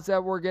of the odds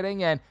that we're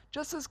getting, and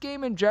just this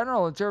game in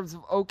general in terms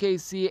of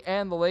OKC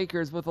and the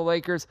Lakers, with the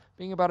Lakers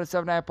being about a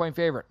 7.5-point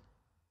favorite?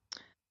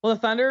 Well, the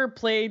Thunder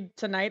played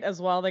tonight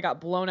as well. They got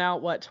blown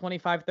out,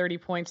 25-30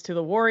 points to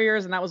the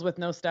Warriors, and that was with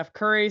no Steph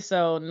Curry,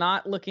 so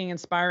not looking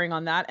inspiring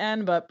on that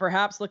end, but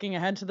perhaps looking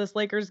ahead to this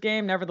Lakers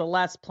game.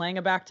 Nevertheless, playing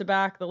a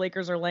back-to-back, the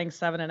Lakers are laying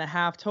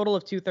 7.5, total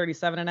of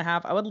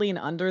 237.5. I would lean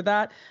under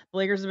that. The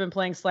Lakers have been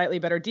playing slightly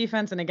better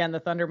defense, and again, the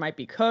Thunder might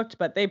be cooked,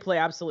 but they play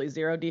absolutely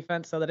zero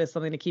defense, so that is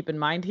something to keep in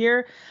mind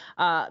here.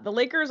 The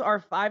Lakers are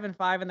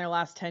 5-5 in their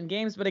last 10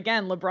 games, but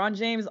again, LeBron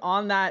James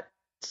on that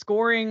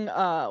scoring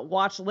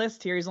watch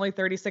list here. He's only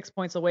 36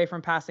 points away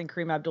from passing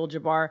Kareem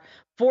Abdul-Jabbar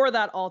for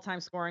that all-time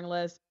scoring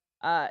list.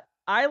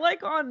 I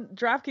like on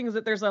DraftKings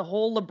that there's a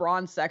whole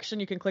LeBron section.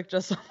 You can click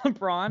just on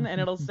LeBron and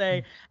it'll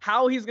say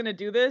how he's going to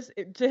do this.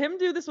 To him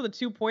do this with a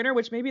 2-pointer,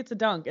 which maybe it's a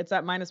dunk, it's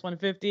at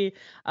 -150.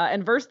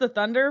 And versus the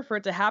Thunder, for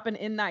it to happen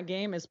in that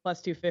game is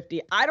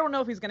 +250. I don't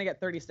know if he's going to get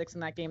 36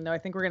 in that game, though. I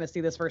think we're going to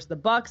see this versus the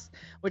Bucks,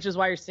 which is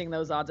why you're seeing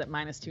those odds at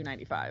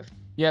 -295.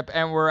 Yep,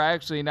 and we're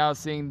actually now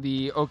seeing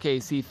the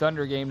OKC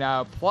Thunder game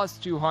now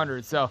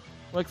 +200. So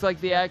looks like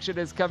the action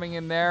is coming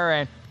in there,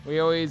 and we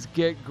always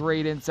get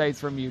great insights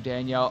from you,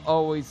 Danielle.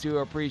 Always do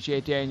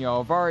appreciate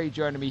Danielle Avari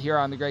joining me here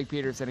on the Greg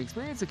Peterson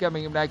Experience. And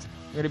coming up next,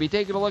 we're going to be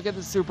taking a look at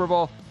the Super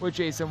Bowl with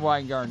Jason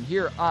Weingarten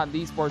here on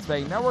the Sports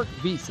Betting Network,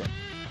 VSiN.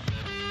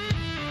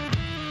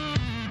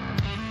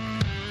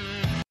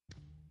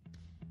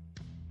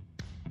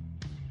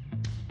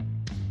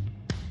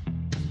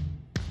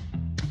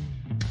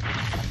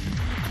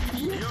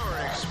 You're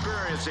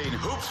experiencing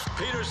Hoops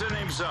Peterson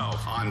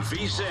himself on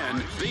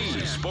VSiN,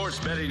 the Sports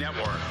Betting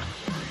Network.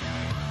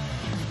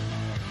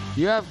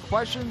 You have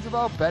questions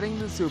about betting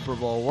the Super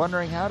Bowl,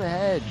 wondering how to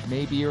hedge,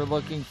 maybe you're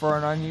looking for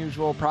an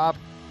unusual prop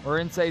or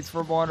insights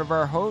from one of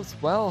our hosts?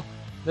 Well,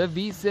 the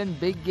VSiN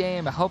Big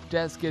Game Help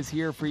Desk is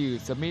here for you.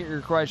 Submit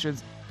your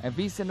questions at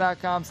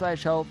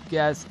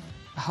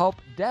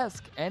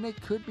vsin.com/helpdesk, and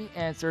it could be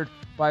answered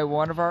by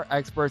one of our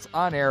experts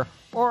on air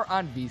or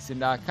on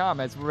vsin.com.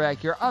 As we're back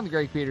here on the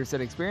Greg Peterson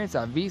Experience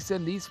on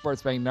VSiN, the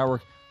Sports Betting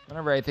Network.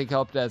 Whenever I think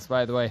help desk,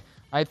 by the way,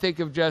 I think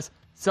of just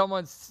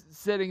someone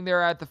sitting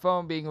there at the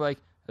phone being like,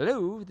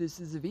 "Hello, this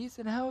is the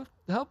VSiN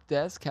help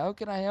desk. How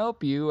can I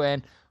help you?"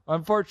 And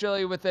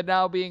unfortunately, with it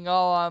now being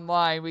all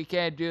online, we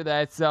can't do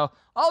that. So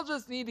I'll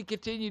just need to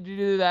continue to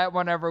do that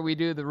whenever we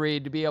do the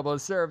read to be able to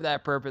serve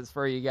that purpose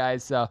for you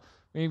guys. So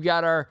we've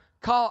got our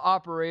call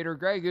operator,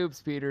 Greg Oops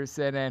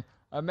Peterson, and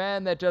a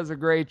man that does a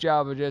great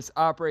job of just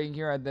operating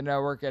here at the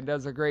network and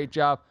does a great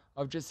job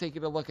of just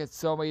taking a look at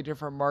so many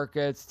different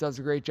markets, does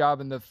a great job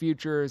in the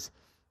futures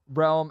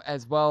realm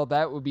as well.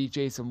 That would be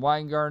Jason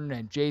Weingarten.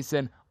 And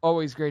Jason,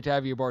 always great to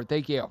have you aboard.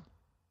 Thank you.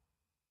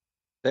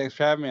 Thanks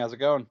for having me. How's it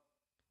going?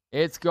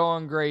 It's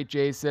going great,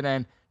 Jason.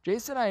 And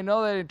Jason, I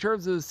know that in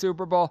terms of the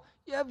Super Bowl,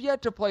 you have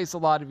yet to place a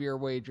lot of your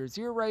wagers.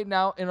 You're right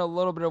now in a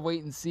little bit of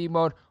wait and see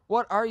mode.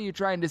 What are you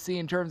trying to see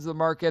in terms of the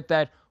market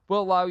that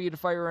will allow you to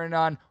fire in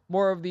on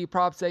more of the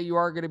props that you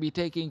are going to be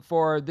taking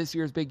for this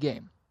year's big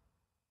game?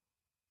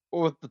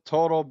 Well, with the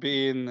total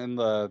being in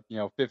the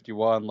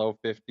 51, low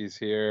 50s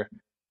here,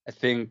 I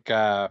think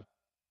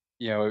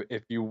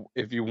if you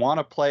want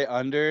to play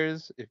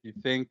unders, if you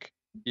think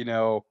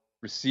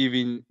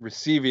receiving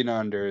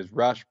unders,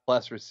 rush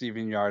plus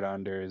receiving yard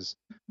unders,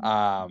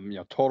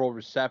 total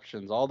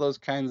receptions, all those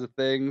kinds of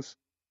things,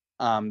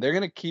 they're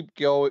gonna keep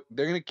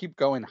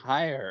going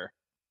higher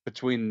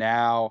between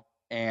now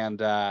and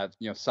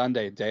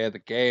Sunday, day of the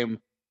game.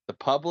 The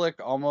public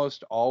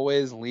almost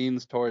always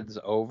leans towards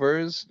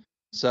overs.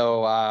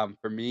 So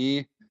for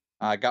me,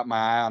 I got my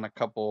eye on a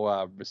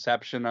couple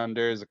reception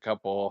unders, a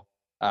couple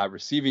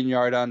receiving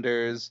yard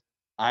unders.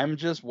 I'm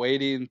just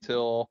waiting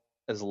until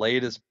as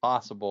late as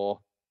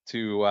possible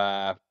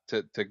to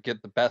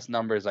get the best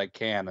numbers I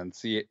can and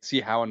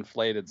see how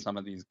inflated some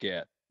of these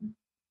get.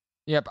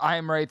 Yep, I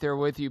am right there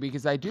with you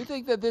because I do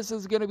think that this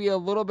is going to be a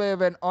little bit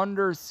of an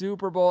under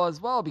Super Bowl as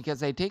well,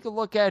 because I take a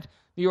look at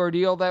the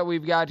ordeal that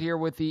we've got here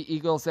with the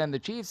Eagles and the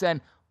Chiefs,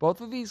 and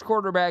both of these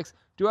quarterbacks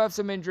do have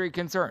some injury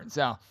concerns.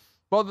 Now,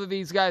 both of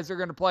these guys are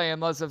going to play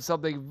unless if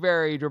something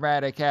very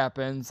dramatic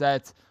happens.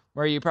 That's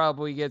where you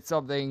probably get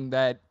something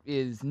that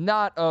is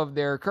not of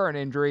their current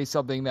injury,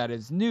 something that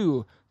is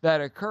new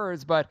that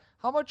occurs. But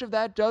how much of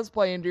that does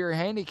play into your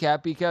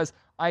handicap? Because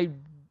I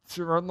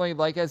certainly,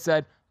 like I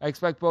said, I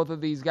expect both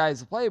of these guys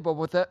to play, but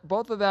with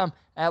both of them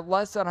at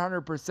less than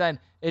 100%,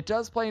 it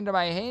does play into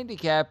my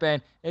handicap,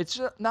 and it's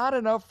just not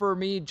enough for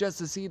me just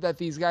to see that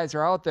these guys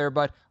are out there,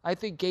 but I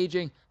think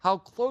gauging how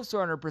close to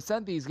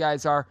 100% these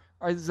guys are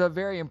is a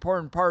very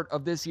important part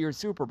of this year's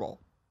Super Bowl.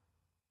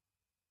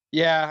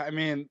 Yeah, I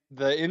mean,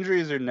 the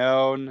injuries are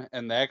known,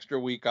 and the extra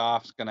week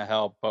off is going to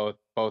help both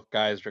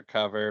guys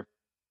recover.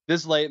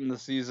 This late in the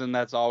season,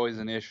 that's always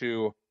an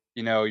issue.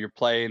 You know, you're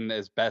playing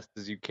as best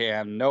as you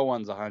can. No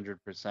one's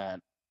 100%.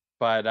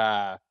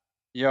 But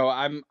you know,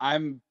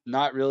 I'm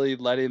not really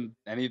letting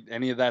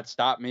any of that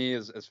stop me.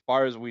 As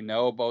far as we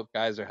know, both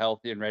guys are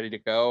healthy and ready to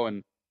go,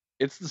 and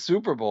it's the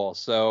Super Bowl.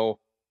 So,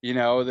 you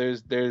know,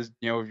 there's you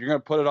know, if you're gonna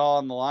put it all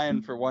on the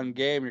line for one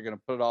game, you're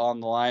gonna put it all on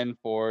the line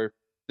for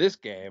this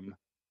game.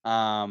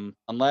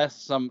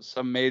 Unless some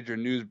major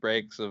news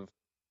breaks of,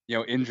 you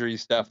know, injury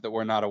stuff that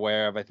we're not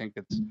aware of. I think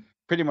it's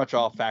pretty much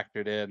all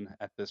factored in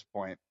at this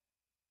point.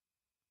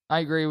 I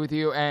agree with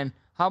you, and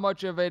how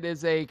much of it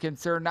is a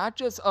concern, not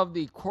just of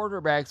the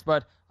quarterbacks,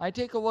 but I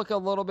take a look a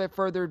little bit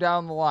further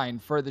down the line.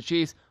 For the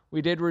Chiefs,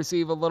 we did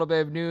receive a little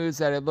bit of news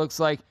that it looks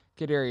like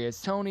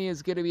Kadarius Toney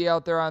is going to be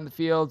out there on the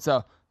field,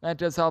 so that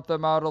does help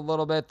them out a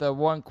little bit. The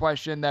one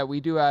question that we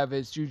do have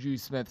is Juju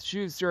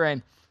Smith-Schuster,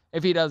 and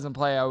if he doesn't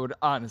play, I would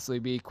honestly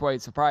be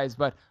quite surprised.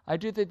 But I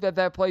do think that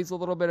that plays a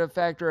little bit of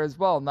factor as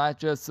well. Not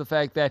just the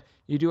fact that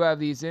you do have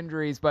these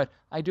injuries, but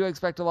I do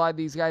expect a lot of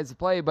these guys to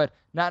play, but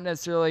not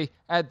necessarily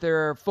at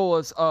their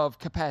fullest of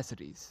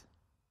capacities.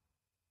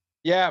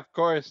 Yeah, of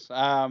course.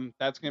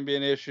 That's going to be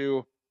an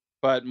issue.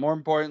 But more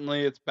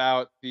importantly, it's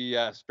about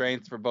the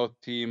strengths for both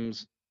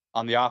teams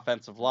on the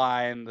offensive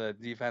line, the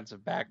defensive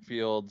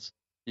backfields.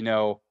 You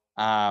know,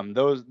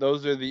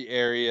 those are the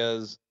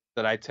areas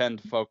that I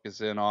tend to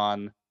focus in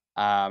on.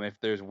 If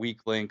there's weak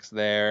links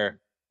there,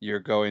 you're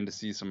going to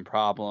see some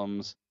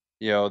problems.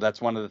 You know, that's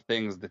one of the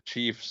things the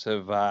Chiefs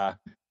have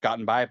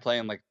gotten by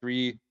playing like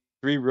three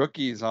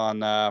rookies on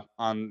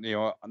you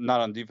know,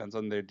 not on defense,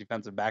 on their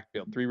defensive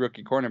backfield, 3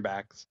 rookie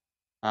cornerbacks.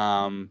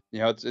 You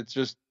know, it's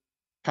just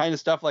kind of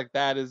stuff like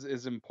that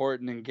is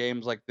important in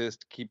games like this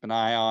to keep an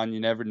eye on. You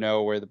never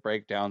know where the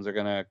breakdowns are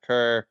going to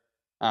occur.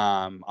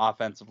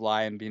 Offensive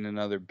line being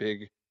another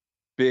big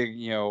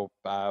you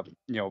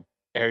know,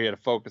 area to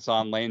focus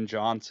on. Lane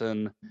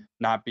Johnson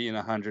not being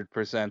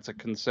 100% is a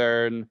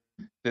concern.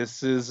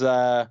 This is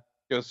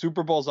you know,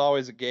 Super Bowl is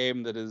always a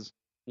game that is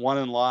won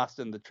and lost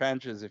in the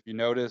trenches. If you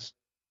noticed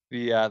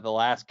the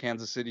last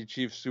Kansas City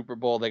Chiefs Super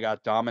Bowl, they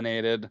got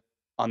dominated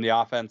on the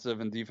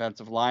offensive and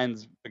defensive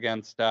lines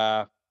against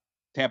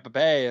Tampa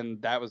Bay,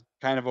 and that was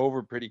kind of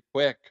over pretty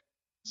quick.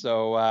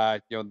 So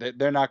you know,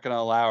 they're not going to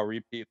allow a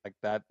repeat like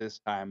that this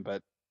time,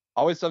 but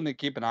always something to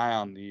keep an eye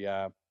on,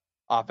 the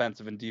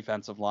offensive and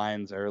defensive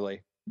lines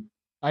early.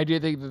 I do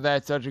think that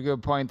that's such a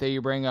good point that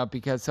you bring up,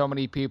 because so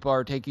many people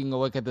are taking a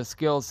look at the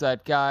skill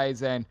set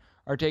guys and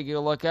are taking a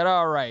look at,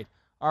 all right,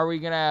 are we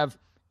going to have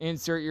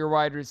insert your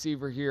wide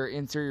receiver here,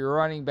 insert your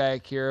running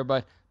back here,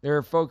 but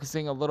they're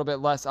focusing a little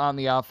bit less on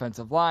the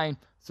offensive line.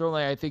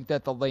 Certainly, I think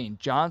that the Lane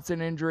Johnson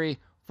injury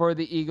for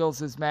the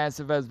Eagles is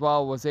massive as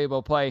well, was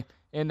able to play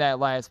in that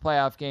last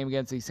playoff game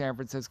against the San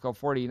Francisco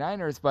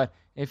 49ers, but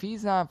if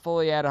he's not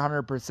fully at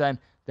 100%,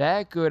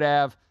 that could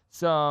have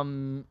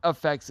some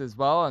effects as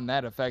well, and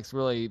that affects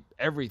really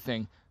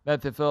everything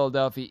that the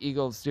Philadelphia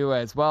Eagles do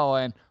as well.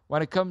 And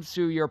when it comes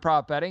to your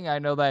prop betting, I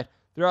know that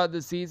throughout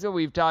the season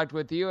we've talked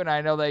with you, and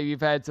I know that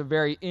you've had some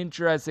very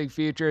interesting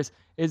futures.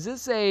 Is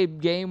this a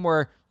game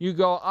where you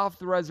go off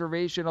the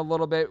reservation a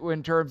little bit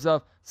in terms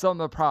of some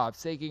of the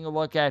props, taking a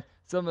look at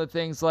some of the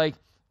things like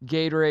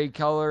Gatorade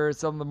color,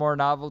 some of the more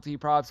novelty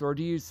props, or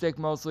do you stick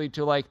mostly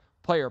to like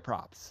player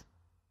props?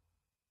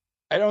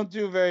 I don't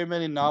do very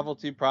many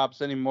novelty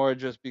props anymore,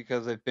 just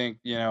because I think,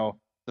 you know,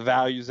 the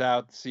value's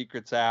out, the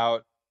secret's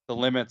out, the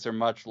limits are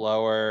much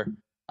lower.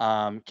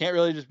 Can't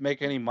really just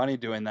make any money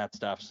doing that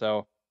stuff.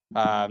 So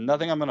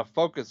nothing I'm going to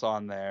focus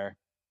on there.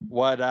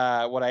 What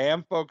I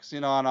am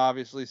focusing on,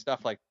 obviously,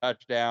 stuff like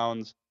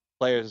touchdowns,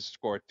 players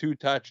score 2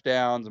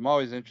 touchdowns. I'm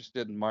always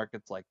interested in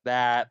markets like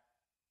that.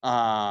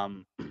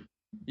 You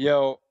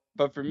know,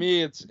 but for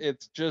me,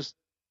 it's just,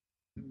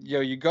 you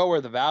know, you go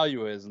where the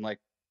value is. And like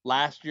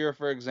last year,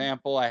 for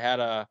example, I had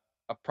a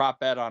prop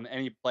bet on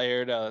any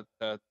player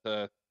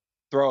to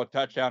throw a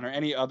touchdown or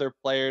any other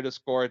player to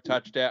score a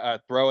touchdown,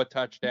 throw a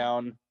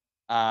touchdown.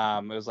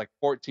 It was like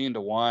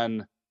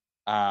 14-1.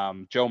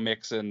 Joe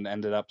Mixon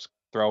ended up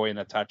throwing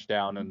a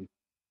touchdown,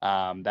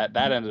 and that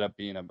ended up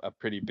being a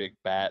pretty big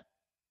bet.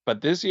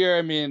 But this year,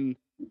 I mean,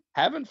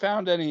 haven't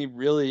found any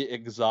really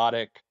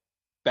exotic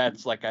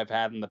bets like I've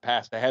had in the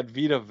past. I had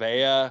Vita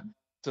Vea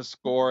to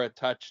score a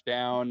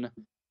touchdown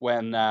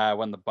when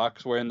the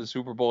Bucs were in the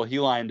Super Bowl. He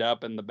lined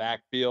up in the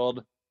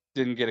backfield,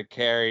 didn't get a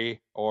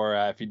carry, or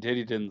if he did,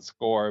 he didn't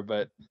score,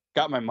 but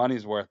got my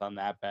money's worth on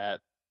that bet.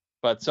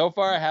 But so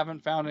far, I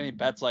haven't found any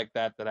bets like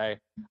that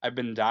I've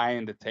been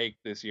dying to take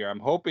this year. I'm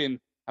hoping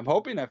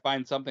I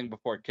find something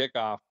before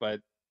kickoff,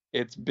 but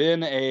it's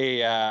been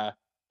a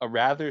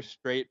rather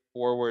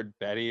straightforward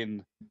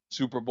betting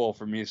Super Bowl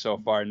for me so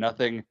far.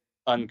 Nothing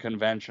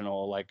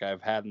unconventional like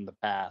I've had in the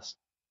past.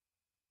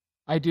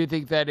 I do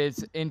think that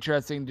it's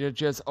interesting to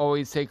just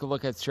always take a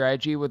look at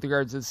strategy with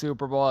regards to the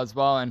Super Bowl as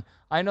well. And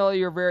I know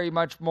you're very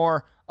much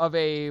more of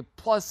a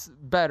plus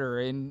better,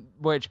 in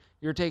which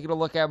you're taking a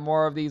look at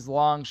more of these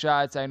long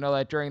shots. I know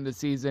that during the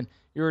season,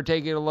 you were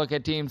taking a look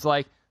at teams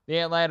like the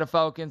Atlanta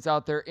Falcons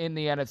out there in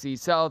the NFC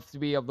South to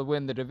be able to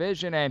win the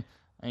division. And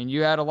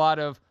you had a lot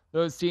of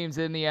those teams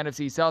in the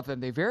NFC South,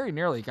 and they very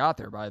nearly got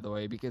there, by the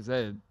way, because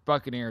the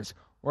Buccaneers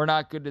were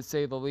not good to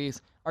say the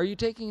least. Are you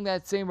taking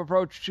that same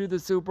approach to the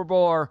Super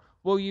Bowl, or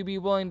will you be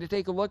willing to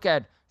take a look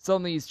at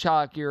some of these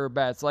chalkier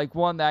bets? Like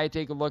one that I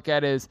take a look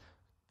at is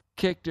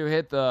kick to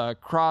hit the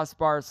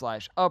crossbar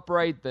 /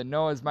 upright. The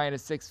Noah's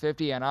minus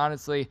 650, and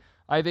honestly,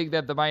 I think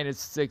that the minus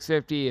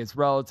 650 is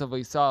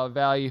relatively solid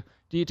value.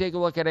 Do you take a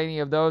look at any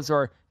of those,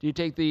 or do you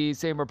take the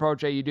same approach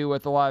that you do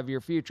with a lot of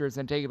your futures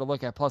and take a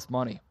look at plus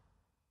money?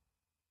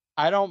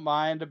 I don't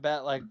mind a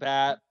bet like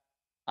that.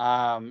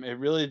 It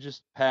really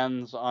just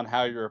depends on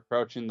how you're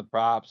approaching the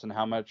props and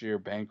how much of your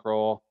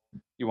bankroll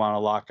you want to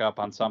lock up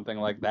on something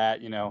like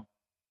that. You know,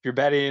 if you're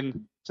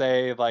betting,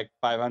 say, like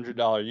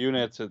 $500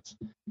 units, it's,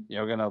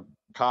 going to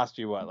cost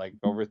you like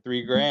over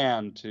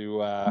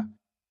 $3,000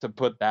 to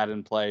put that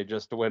in play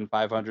just to win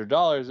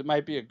 $500. It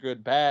might be a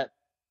good bet,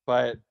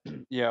 but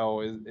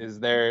is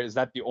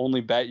that the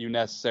only bet you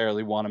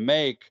necessarily want to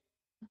make?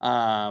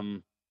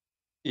 And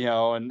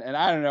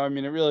I don't know. I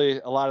mean,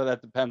 a lot of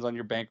that depends on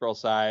your bankroll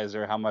size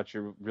or how much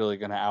you're really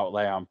going to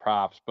outlay on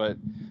props. But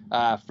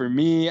for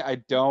me, I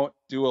don't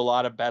do a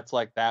lot of bets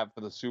like that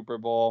for the Super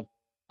Bowl.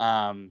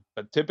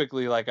 But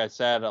typically, like I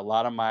said, a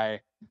lot of my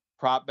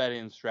prop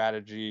betting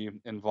strategy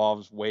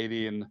involves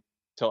waiting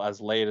till as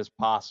late as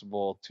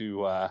possible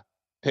to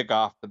pick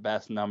off the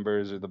best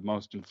numbers or the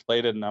most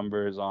inflated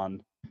numbers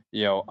on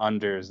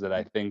unders that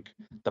I think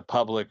the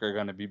public are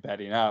going to be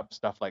betting up.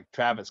 Stuff like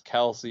Travis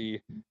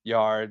Kelce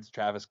yards,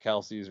 Travis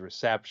Kelce's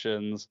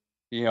receptions,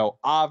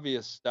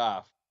 obvious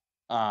stuff.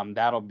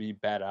 That'll be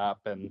bet up,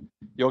 and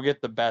you'll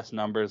get the best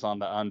numbers on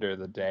the under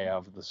the day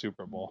of the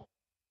Super Bowl.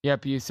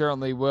 Yep, you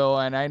certainly will.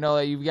 And I know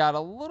that you've got a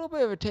little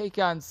bit of a take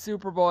on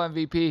Super Bowl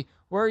MVP.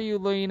 Where are you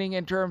leaning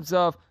in terms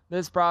of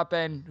this prop,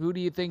 and who do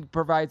you think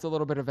provides a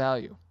little bit of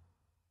value?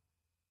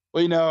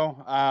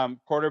 Well,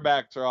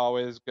 quarterbacks are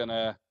always going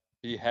to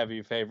be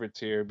heavy favorites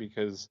here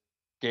because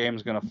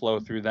game's going to flow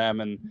through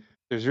them. And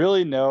there's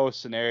really no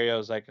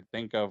scenarios I could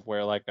think of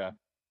where like a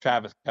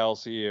Travis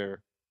Kelce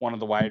or one of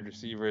the wide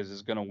receivers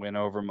is going to win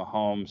over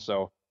Mahomes.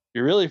 So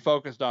you're really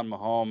focused on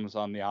Mahomes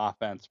on the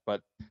offense. But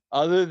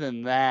other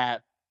than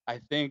that, I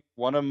think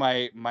one of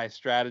my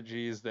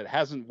strategies that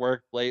hasn't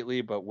worked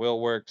lately but will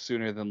work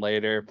sooner than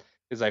later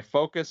is I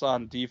focus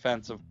on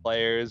defensive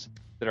players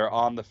that are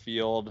on the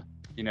field,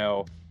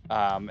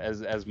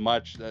 as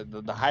much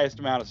the highest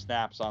amount of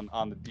snaps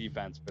on the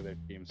defense for their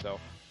team. So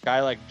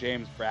guy like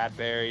James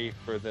Bradbury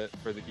for the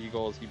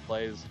Eagles, he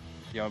plays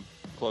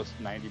close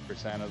to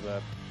 90% of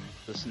the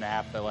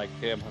snap. I like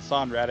him.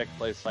 Hassan Reddick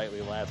plays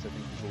slightly less. I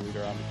think he's the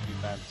leader on the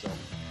defense. So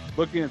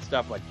looking at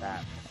stuff like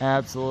that.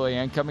 Absolutely.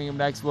 And coming up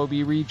next, we'll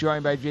be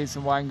rejoined by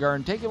Jason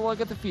Weingarten, taking a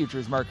look at the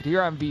futures market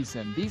here on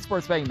VSiN, the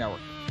Sports Betting Network.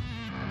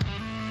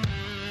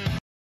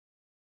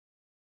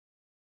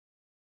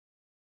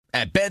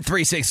 At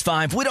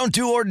Bet365, we don't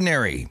do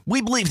ordinary.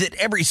 We believe that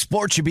every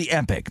sport should be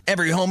epic.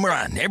 Every home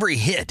run, every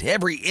hit,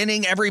 every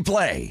inning, every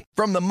play.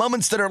 From the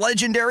moments that are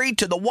legendary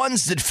to the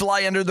ones that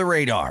fly under the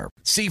radar.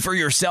 See for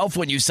yourself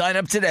when you sign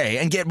up today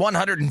and get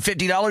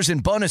 $150 in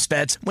bonus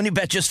bets when you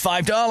bet just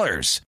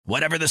 $5.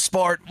 Whatever the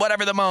sport,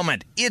 whatever the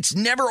moment, it's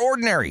never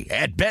ordinary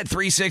at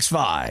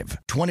Bet365.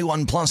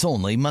 21 plus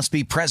only. Must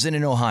be present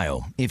in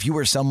Ohio. If you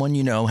or someone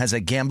you know has a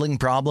gambling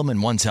problem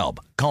and wants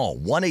help, call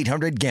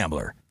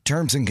 1-800-GAMBLER.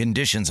 Terms and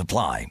conditions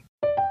apply.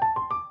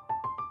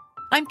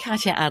 I'm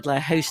Katya Adler,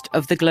 host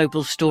of The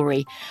Global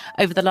Story.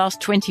 Over the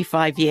last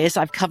 25 years,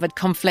 I've covered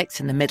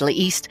conflicts in the Middle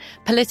East,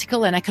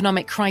 political and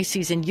economic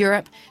crises in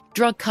Europe,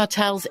 drug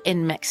cartels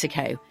in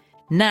Mexico.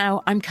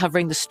 Now I'm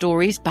covering the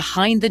stories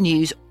behind the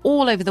news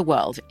all over the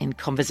world in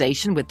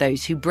conversation with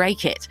those who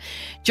break it.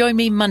 Join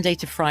me Monday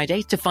to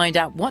Friday to find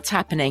out what's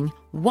happening,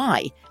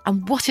 why,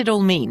 and what it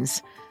all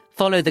means.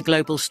 Follow The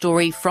Global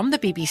Story from the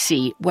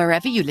BBC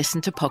wherever you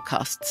listen to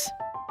podcasts.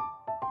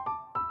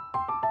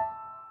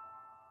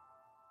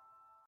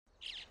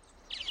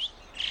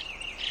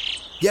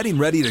 Getting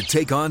ready to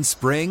take on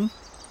spring?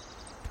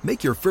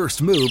 Make your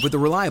first move with the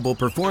reliable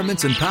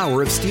performance and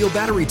power of Steel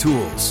battery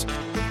tools.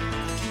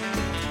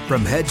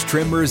 From hedge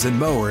trimmers and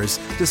mowers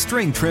to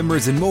string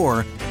trimmers and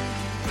more,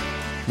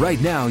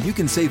 right now you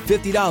can save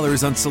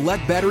 $50 on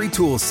select battery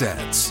tool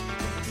sets.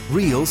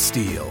 Real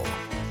Steel.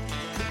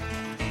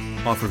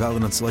 Offer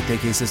valid on select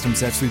AK system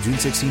sets through June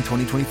 16,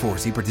 2024.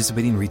 See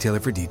participating retailer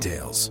for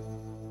details.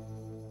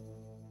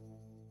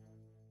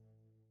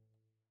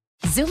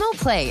 Zumo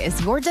Play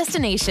is your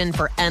destination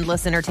for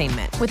endless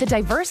entertainment. With a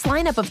diverse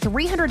lineup of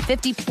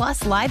 350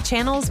 plus live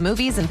channels,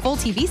 movies, and full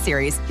TV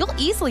series, you'll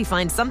easily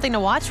find something to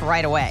watch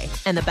right away.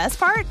 And the best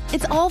part?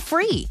 It's all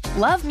free.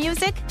 Love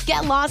music?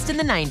 Get lost in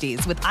the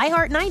 90s with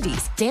iHeart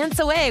 90s, dance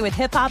away with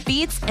hip-hop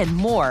beats, and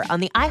more on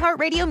the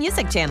iHeartRadio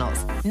music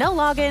channels. No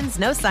logins,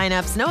 no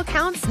signups, no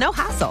accounts, no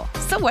hassle.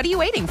 So what are you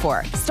waiting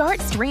for? Start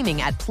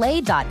streaming at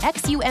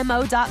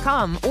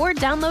play.xumo.com or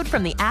download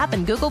from the app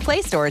and Google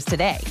Play stores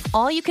today.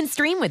 All you can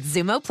stream with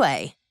Zumo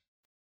Play.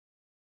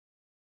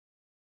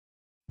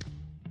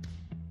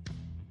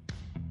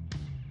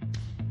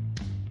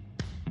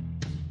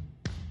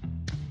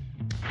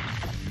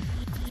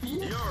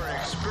 You're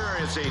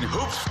experiencing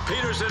Hoops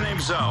Peterson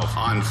himself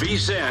on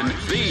VSiN,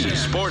 the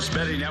Sports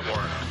Betting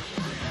Network.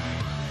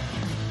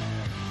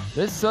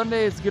 This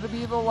Sunday is going to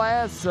be the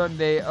last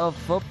Sunday of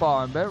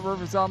football, and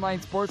BetRivers Online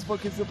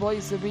Sportsbook is the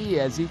place to be,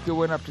 as you can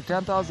win up to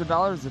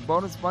 $10,000 in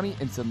bonus money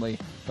instantly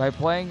by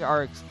playing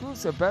our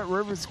exclusive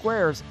BetRivers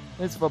Squares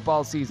this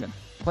football season.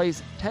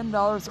 Place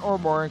 $10 or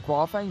more in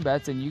qualifying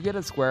bets, and you get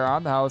a square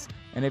on the house,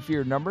 and if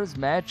your numbers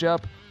match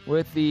up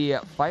with the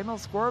final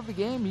score of the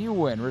game, you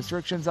win.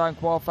 Restrictions on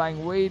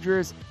qualifying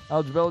wagers,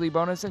 eligibility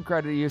bonus, and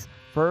credit use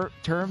for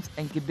terms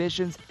and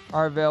conditions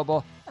are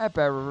available at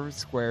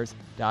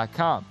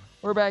BetRiversSquares.com.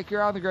 We're back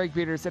here on the Greg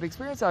Peterson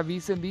Experience on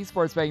VSiN, the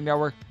Sports Betting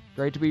Network.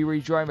 Great to be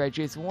rejoined by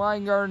Jason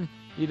Weingarten.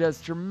 He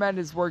does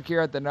tremendous work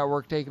here at the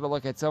network, taking a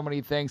look at so many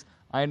things.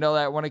 I know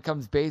that when it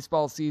comes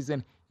baseball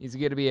season, he's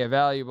going to be a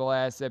valuable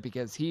asset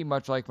because he,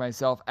 much like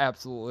myself,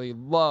 absolutely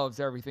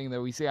loves everything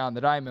that we see on the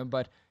diamond.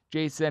 But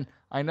Jason,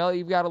 I know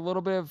you've got a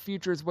little bit of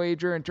futures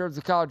wager in terms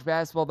of college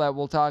basketball that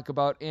we'll talk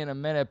about in a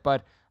minute,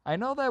 but I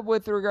know that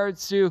with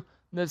regards to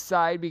the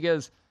side,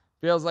 because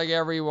it feels like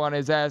everyone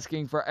is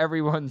asking for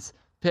everyone's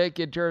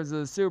pick in terms of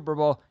the Super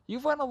Bowl,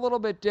 you've went a little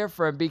bit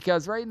different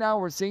because right now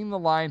we're seeing the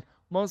line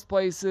most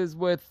places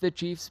with the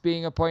Chiefs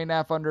being a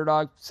 1.5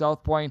 underdog,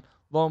 South Point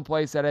lone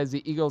place that has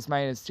the Eagles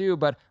 -2,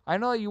 but I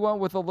know you went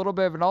with a little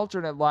bit of an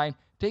alternate line.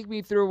 Take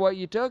me through what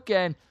you took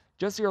and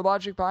just your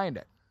logic behind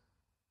it.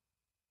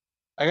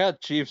 I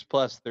got Chiefs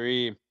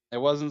 +3. It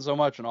wasn't so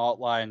much an alt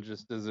line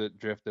just as it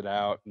drifted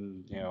out,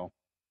 and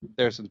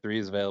there's some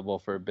threes available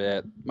for a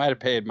bit. Might have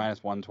paid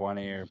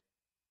 -120 or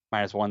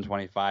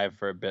 -125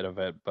 for a bit of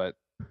it, but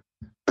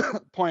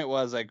point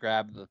was I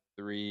grabbed the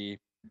 3.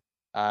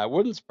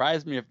 Wouldn't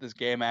surprise me if this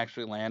game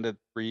actually landed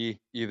 3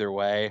 either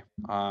way.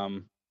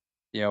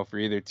 For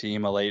either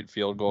team, a late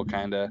field goal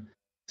kind of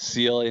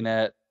sealing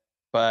it.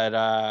 But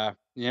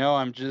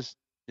I'm just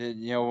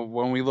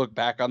when we look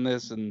back on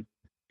this and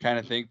kind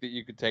of think that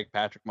you could take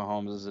Patrick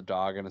Mahomes as a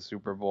dog in a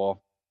Super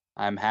Bowl,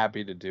 I'm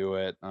happy to do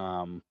it.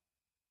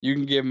 You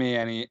can give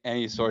me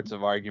any sorts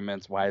of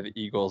arguments why the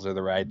Eagles are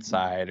the right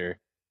side or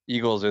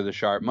Eagles are the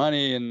sharp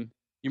money, and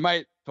you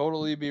might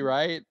totally be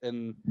right,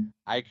 and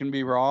I can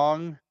be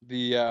wrong.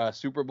 The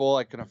Super Bowl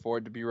I can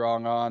afford to be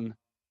wrong on.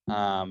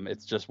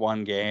 It's just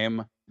one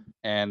game,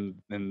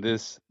 and in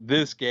this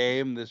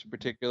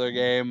particular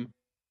game,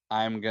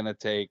 I'm gonna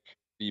take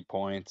the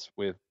points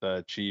with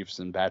the Chiefs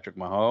and Patrick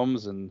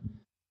Mahomes, and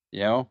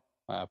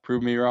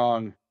prove me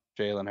wrong,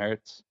 Jalen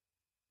Hurts.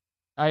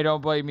 I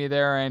don't blame you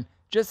there, and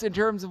just in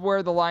terms of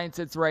where the line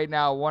sits right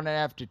now,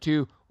 1.5 to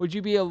 2, would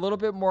you be a little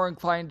bit more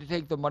inclined to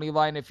take the money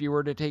line if you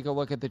were to take a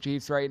look at the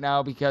Chiefs right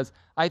now? Because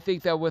I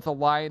think that with a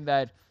line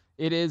that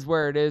it is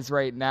where it is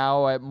right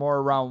now at more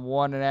around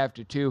 1.5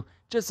 to 2,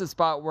 just a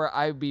spot where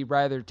I'd be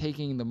rather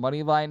taking the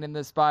money line in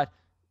this spot.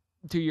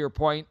 To your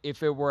point,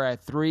 if it were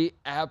at 3,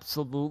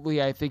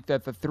 absolutely, I think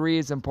that the 3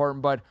 is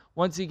important. But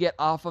once you get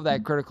off of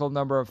that critical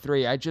number of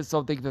 3, I just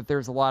don't think that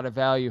there's a lot of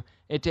value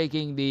in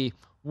taking the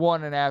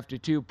 1.5 to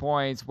 2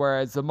 points,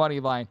 whereas the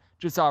money line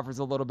just offers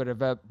a little bit of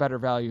better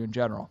value in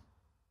general.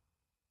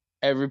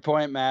 Every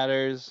point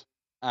matters.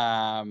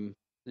 I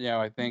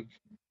think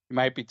you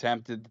might be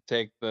tempted to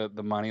take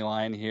the money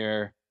line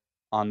here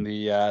on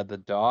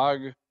the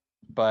dog,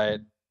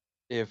 but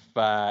if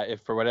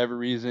for whatever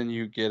reason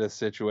you get a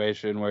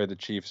situation where the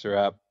Chiefs are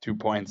up 2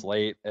 points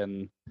late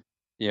and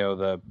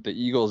the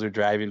Eagles are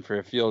driving for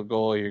a field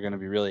goal, you're going to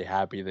be really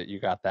happy that you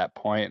got that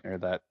point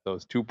or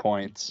those 2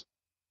 points.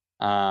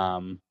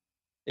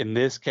 In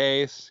this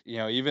case,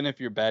 even if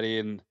you're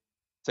betting,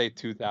 say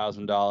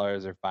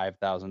 $2,000 or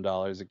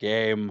 $5,000 a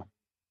game,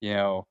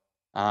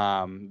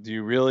 do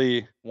you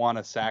really want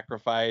to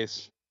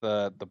sacrifice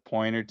the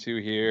point or two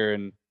here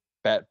and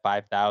bet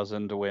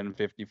 5,000 to win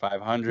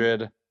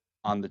 5,500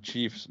 on the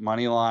Chiefs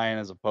money line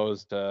as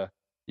opposed to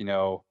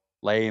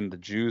laying the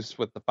juice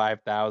with the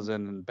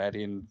 5,000 and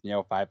betting,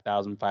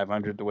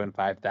 5,500 to win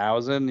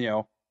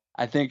 5,000.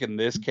 I think in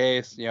this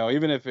case,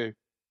 even if you're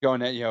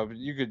going at,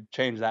 you could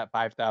change that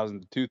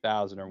 5,000 to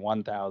 2,000 or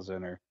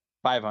 1,000 or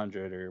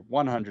 500 or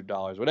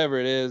 $100, whatever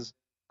it is.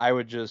 I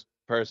would just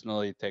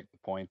personally take the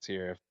points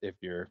here if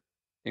you're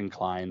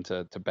inclined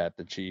to bet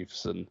the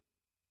Chiefs and,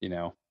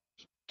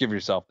 give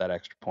yourself that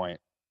extra point.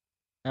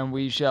 And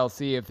we shall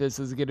see if this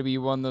is going to be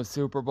one of those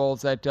Super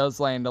Bowls that does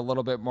land a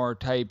little bit more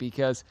tight,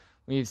 because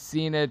we've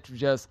seen it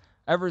just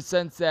ever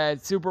since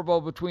that Super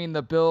Bowl between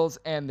the Bills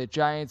and the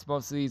Giants.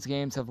 Most of these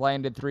games have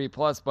landed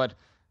 3+, but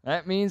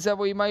that means that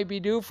we might be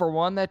due for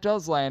one that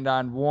does land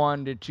on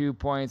 1 to 2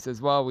 points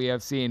as well. We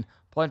have seen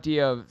plenty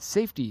of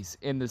safeties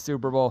in the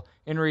Super Bowl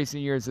in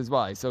recent years as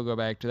well. I still go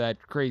back to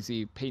that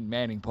crazy Peyton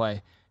Manning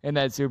play in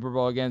that Super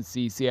Bowl against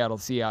the Seattle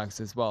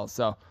Seahawks as well.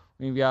 So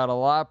we've got a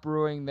lot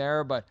brewing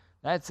there, but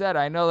that said,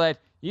 I know that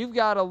you've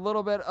got a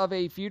little bit of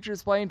a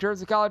futures play in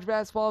terms of college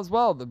basketball as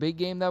well. The big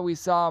game that we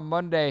saw on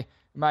Monday,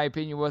 in my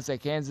opinion, was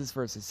that Kansas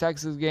versus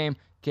Texas game.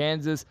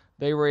 Kansas,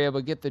 they were able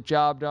to get the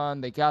job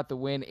done. They got the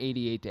win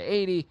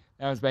 88-80.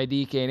 That was my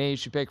DK and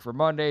H pick for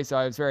Monday, so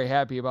I was very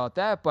happy about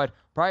that. But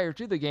prior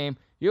to the game,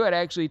 you had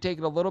actually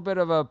taken a little bit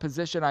of a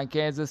position on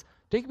Kansas.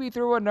 Take me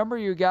through what number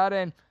you got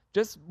and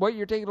just what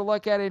you're taking a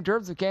look at in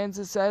terms of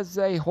Kansas as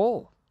a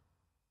whole.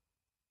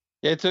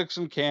 Yeah, I took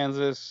some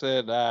Kansas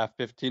at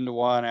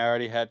 15-1. I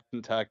already had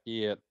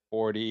Kentucky at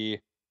 40.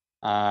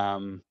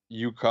 UConn,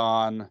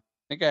 I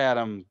think I had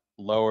them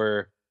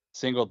lower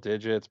single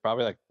digits,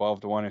 probably like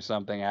 12-1 or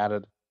something.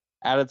 Added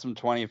some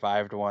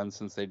 25-1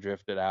 since they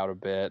drifted out a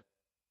bit.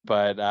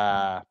 But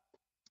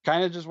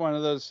kind of just one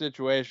of those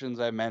situations.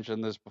 I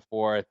mentioned this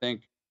before. I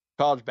think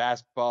college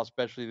basketball,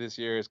 especially this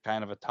year, is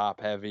kind of a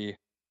top-heavy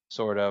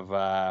sort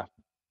of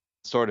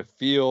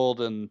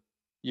field, and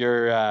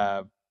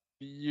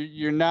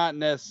you're not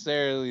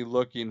necessarily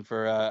looking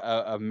for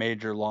a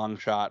major long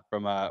shot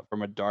from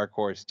a dark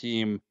horse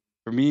team.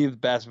 For me, the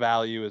best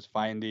value is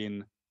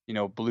finding,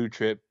 blue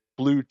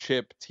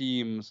chip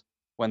teams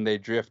when they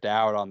drift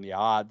out on the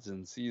odds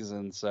in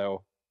season.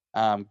 So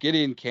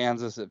getting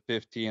Kansas at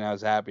 15, I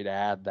was happy to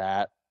add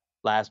that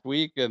last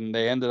week, and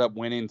they ended up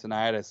winning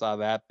tonight. I saw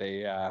that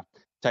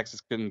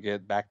Texas couldn't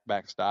get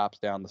back-to-back stops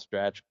down the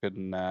stretch,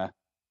 couldn't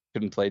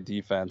play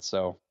defense.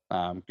 So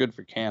good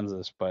for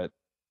Kansas, but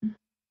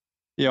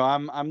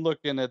I'm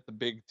looking at the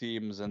big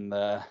teams in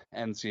the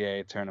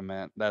NCAA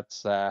tournament.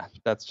 That's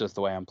just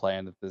the way I'm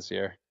playing it this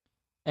year.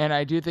 And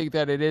I do think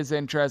that it is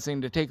interesting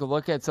to take a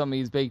look at some of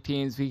these big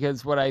teams,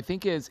 because what I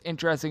think is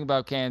interesting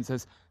about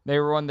Kansas, they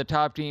were one of the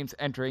top teams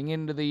entering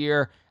into the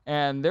year,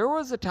 and there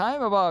was a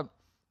time about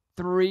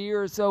 3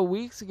 or so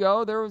weeks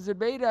ago, there was a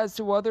debate as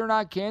to whether or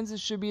not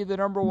Kansas should be the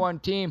number one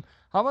team.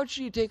 How much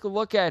do you take a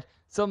look at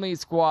some of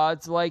these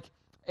squads like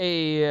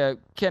a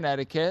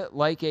Connecticut,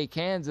 like a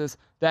Kansas,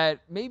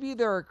 that maybe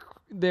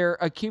they're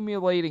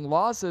accumulating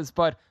losses,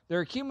 but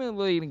they're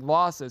accumulating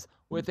losses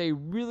with a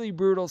really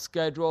brutal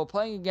schedule,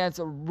 playing against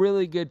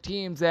really good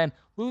teams and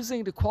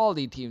losing to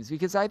quality teams,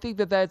 because I think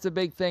that that's a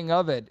big thing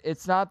of it.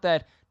 It's not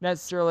that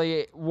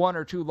necessarily 1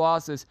 or 2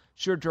 losses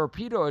should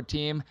torpedo a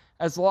team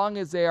as long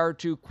as they are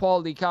to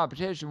quality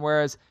competition,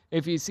 whereas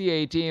if you see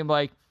a team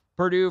like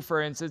Purdue,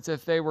 for instance,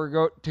 if they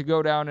were to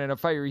go down in a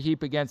fiery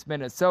heap against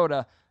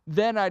Minnesota,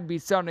 then I'd be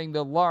sounding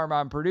the alarm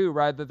on Purdue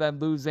rather than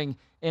losing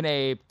in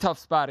a tough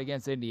spot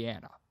against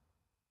Indiana.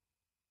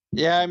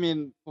 Yeah, I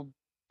mean,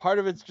 part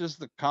of it's just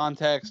the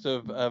context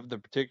of the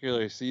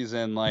particular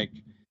season. Like,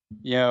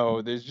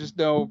 there's just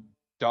no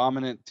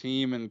dominant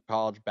team in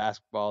college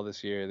basketball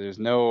this year. There's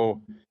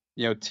no,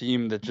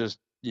 team that just,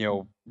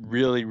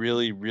 really,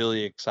 really,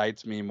 really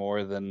excites me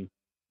more than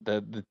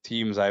the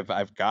teams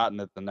I've gotten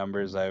at the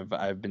numbers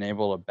I've been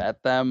able to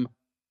bet them.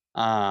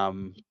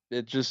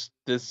 This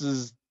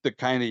is the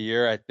kind of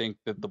year I think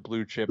that the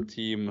blue chip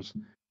teams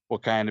will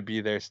kind of be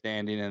there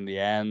standing in the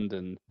end.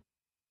 And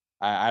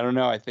I don't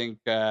know. I think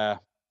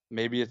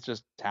maybe it's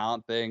just a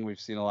talent thing. We've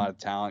seen a lot of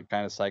talent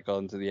kind of cycle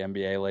into the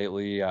NBA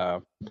lately.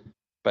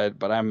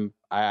 But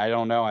I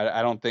don't know.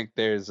 I don't think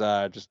there's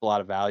just a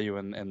lot of value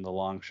in the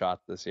long shot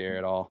this year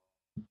at all.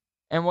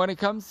 And when it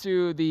comes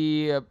to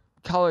the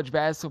college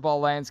basketball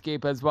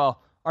landscape as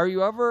well, are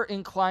you ever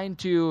inclined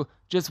to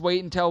just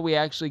wait until we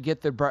actually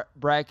get the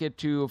bracket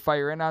to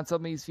fire in on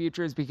some of these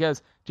futures?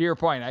 Because to your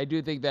point, I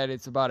do think that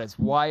it's about as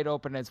wide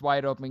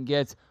open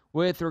gets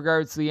with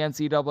regards to the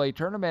NCAA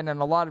tournament.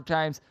 And a lot of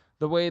times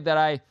the way that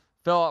I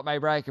fill out my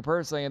bracket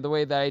personally and the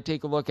way that I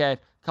take a look at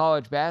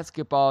college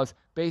basketball is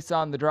based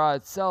on the draw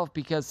itself,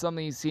 because some of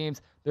these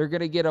teams, they're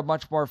going to get a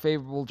much more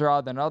favorable draw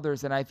than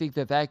others. And I think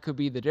that that could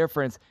be the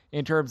difference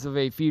in terms of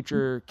a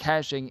future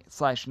cashing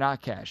 /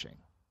 not cashing.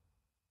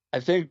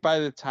 I think by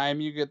the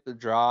time you get the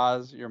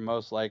draws, you're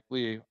most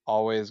likely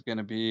always going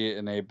to be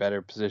in a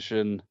better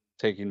position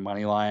taking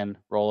money line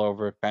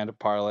rollover kind of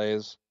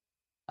parlays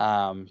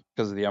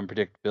because of the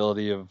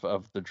unpredictability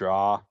of the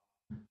draw.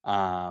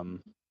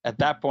 At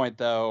that point,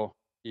 though,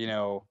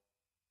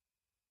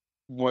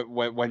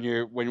 when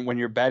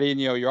you're betting,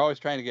 you're always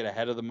trying to get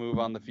ahead of the move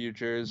on the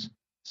futures.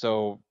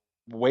 So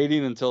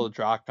waiting until the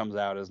draw comes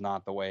out is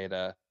not the way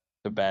to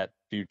bet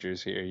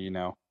futures here.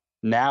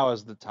 Now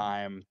is the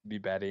time to be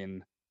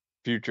betting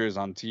futures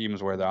on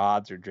teams where the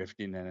odds are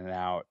drifting in and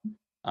out.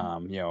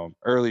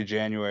 Early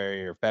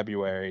January or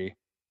February,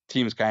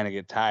 teams kind of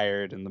get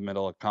tired in the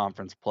middle of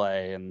conference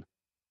play, and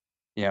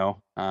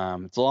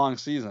it's a long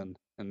season,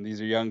 and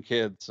these are young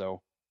kids,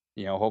 so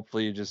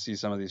hopefully you just see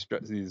some of these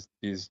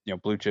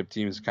blue chip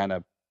teams kind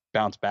of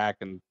bounce back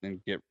and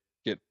get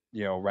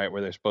right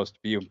where they're supposed to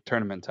be in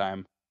tournament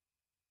time.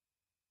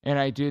 And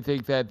I do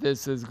think that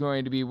this is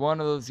going to be one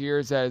of those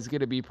years that is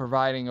going to be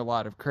providing a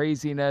lot of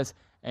craziness.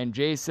 And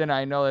Jason,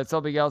 I know that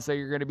something else that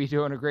you're going to be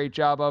doing a great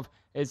job of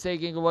is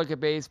taking a look at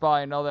baseball.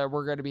 I know that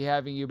we're going to be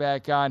having you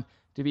back on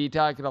to be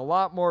talking a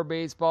lot more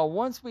baseball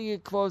once we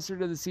get closer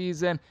to the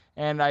season.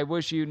 And I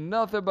wish you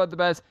nothing but the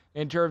best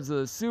in terms of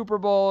the Super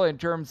Bowl, in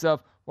terms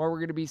of what we're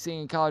going to be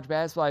seeing in college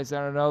basketball.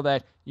 I know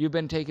that you've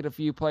been taking a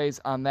few plays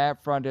on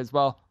that front as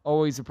well.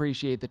 Always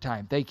appreciate the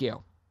time. Thank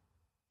you.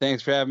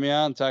 Thanks for having me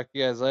on. Talk to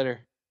you guys later.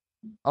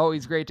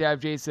 Always great to have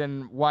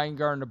Jason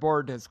Weingarten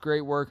aboard. Does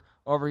great work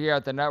over here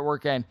at the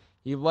network, and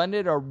he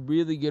lended a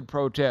really good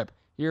pro tip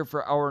here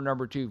for hour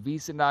number 2.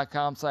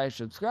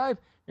 VSiN.com/subscribe.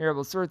 You're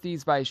able to sort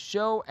these by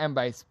show and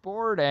by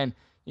sport, and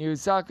he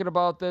was talking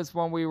about this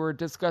when we were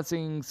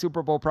discussing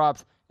Super Bowl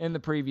props in the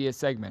previous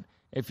segment.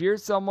 If you're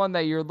someone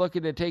that you're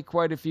looking to take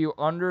quite a few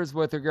unders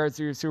with regards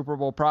to your Super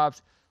Bowl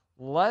props,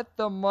 let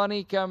the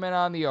money come in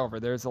on the over.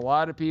 There's a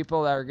lot of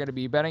people that are going to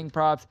be betting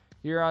props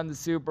here on the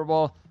Super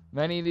Bowl.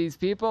 Many of these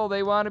people,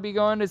 they want to be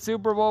going to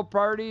Super Bowl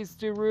parties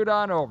to root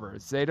on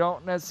overs. They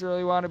don't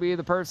necessarily want to be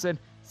the person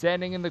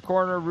standing in the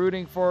corner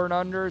rooting for an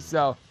under.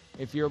 So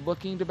if you're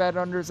looking to bet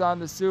unders on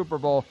the Super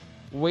Bowl,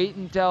 wait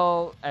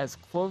until as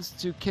close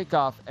to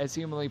kickoff as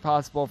humanly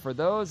possible for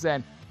those.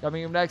 And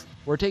coming up next,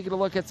 we're taking a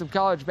look at some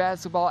college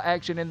basketball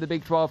action in the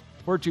Big 12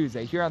 for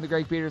Tuesday here on the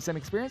Greg Peterson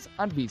Experience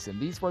on VSiN,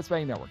 the Sports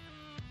Betting Network.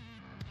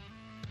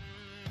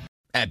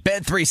 At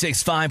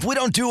Bet365, we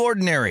don't do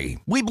ordinary.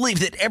 We believe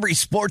that every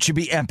sport should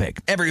be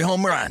epic. Every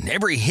home run,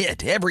 every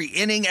hit, every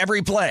inning,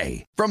 every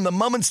play. From the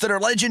moments that are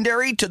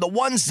legendary to the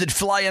ones that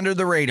fly under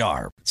the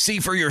radar. See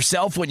for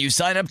yourself when you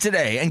sign up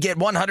today and get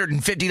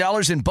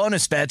 $150 in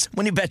bonus bets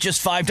when you bet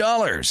just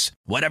 $5.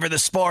 Whatever the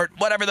sport,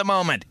 whatever the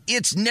moment,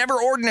 it's never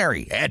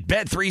ordinary at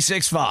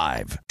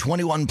Bet365.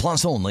 21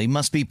 plus only.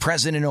 Must be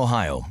present in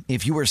Ohio.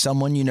 If you or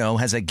someone you know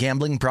has a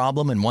gambling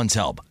problem and wants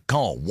help,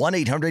 call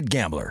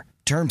 1-800-GAMBLER.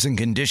 Terms and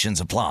conditions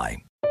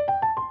apply.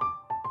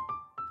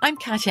 I'm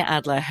Katya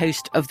Adler,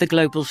 host of The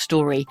Global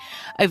Story.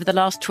 Over the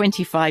last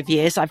 25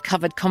 years, I've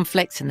covered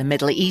conflicts in the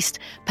Middle East,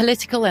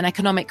 political and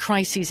economic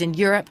crises in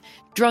Europe,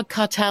 drug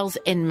cartels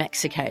in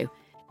Mexico.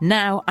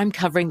 Now I'm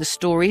covering the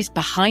stories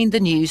behind the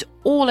news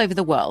all over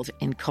the world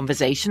in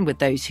conversation with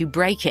those who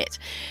break it.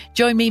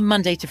 Join me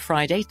Monday to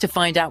Friday to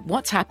find out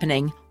what's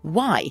happening,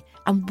 why,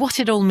 and what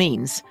it all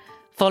means.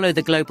 Follow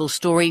The Global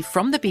Story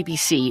from the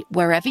BBC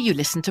wherever you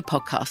listen to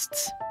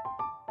podcasts.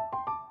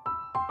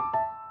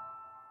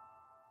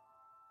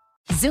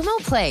 Xumo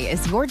Play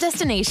is your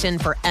destination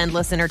for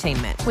endless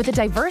entertainment. With a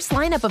diverse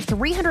lineup of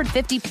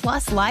 350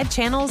 plus live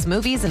channels,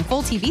 movies, and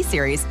full TV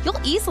series,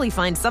 you'll easily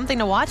find something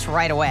to watch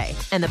right away.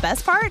 And the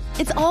best part?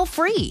 It's all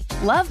free.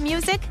 Love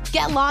music?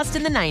 Get lost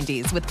in the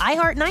 90s with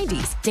iHeart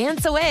 90s,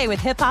 dance away with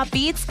hip-hop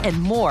beats,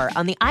 and more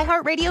on the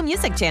iHeartRadio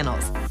music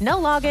channels. No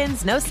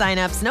logins, no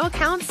signups, no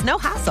accounts, no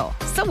hassle.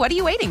 So what are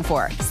you waiting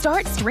for?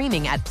 Start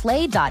streaming at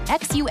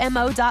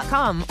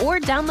play.xumo.com or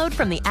download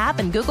from the app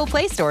and Google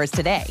Play stores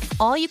today.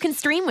 All you can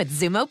stream with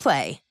Xumo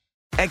Play.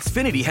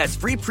 Xfinity has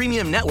free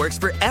premium networks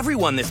for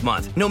everyone this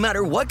month, no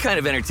matter what kind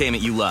of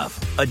entertainment you love.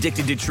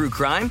 Addicted to true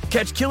crime?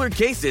 Catch killer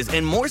cases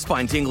and more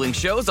spine-tingling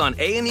shows on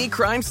A&E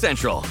Crime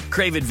Central.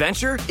 Crave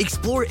adventure?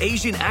 Explore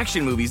Asian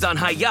action movies on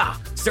Hi-Ya.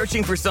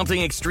 Searching for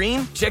something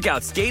extreme? Check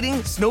out skating,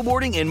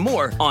 snowboarding, and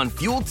more on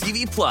Fuel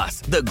TV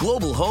Plus, the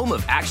global home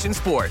of action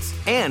sports.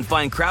 And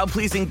find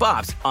crowd-pleasing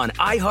bops on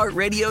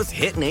iHeartRadio's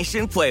Hit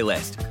Nation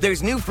playlist.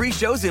 There's new free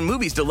shows and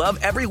movies to love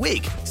every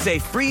week. Say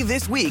free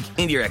this week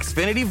in your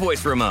Xfinity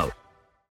voice remote.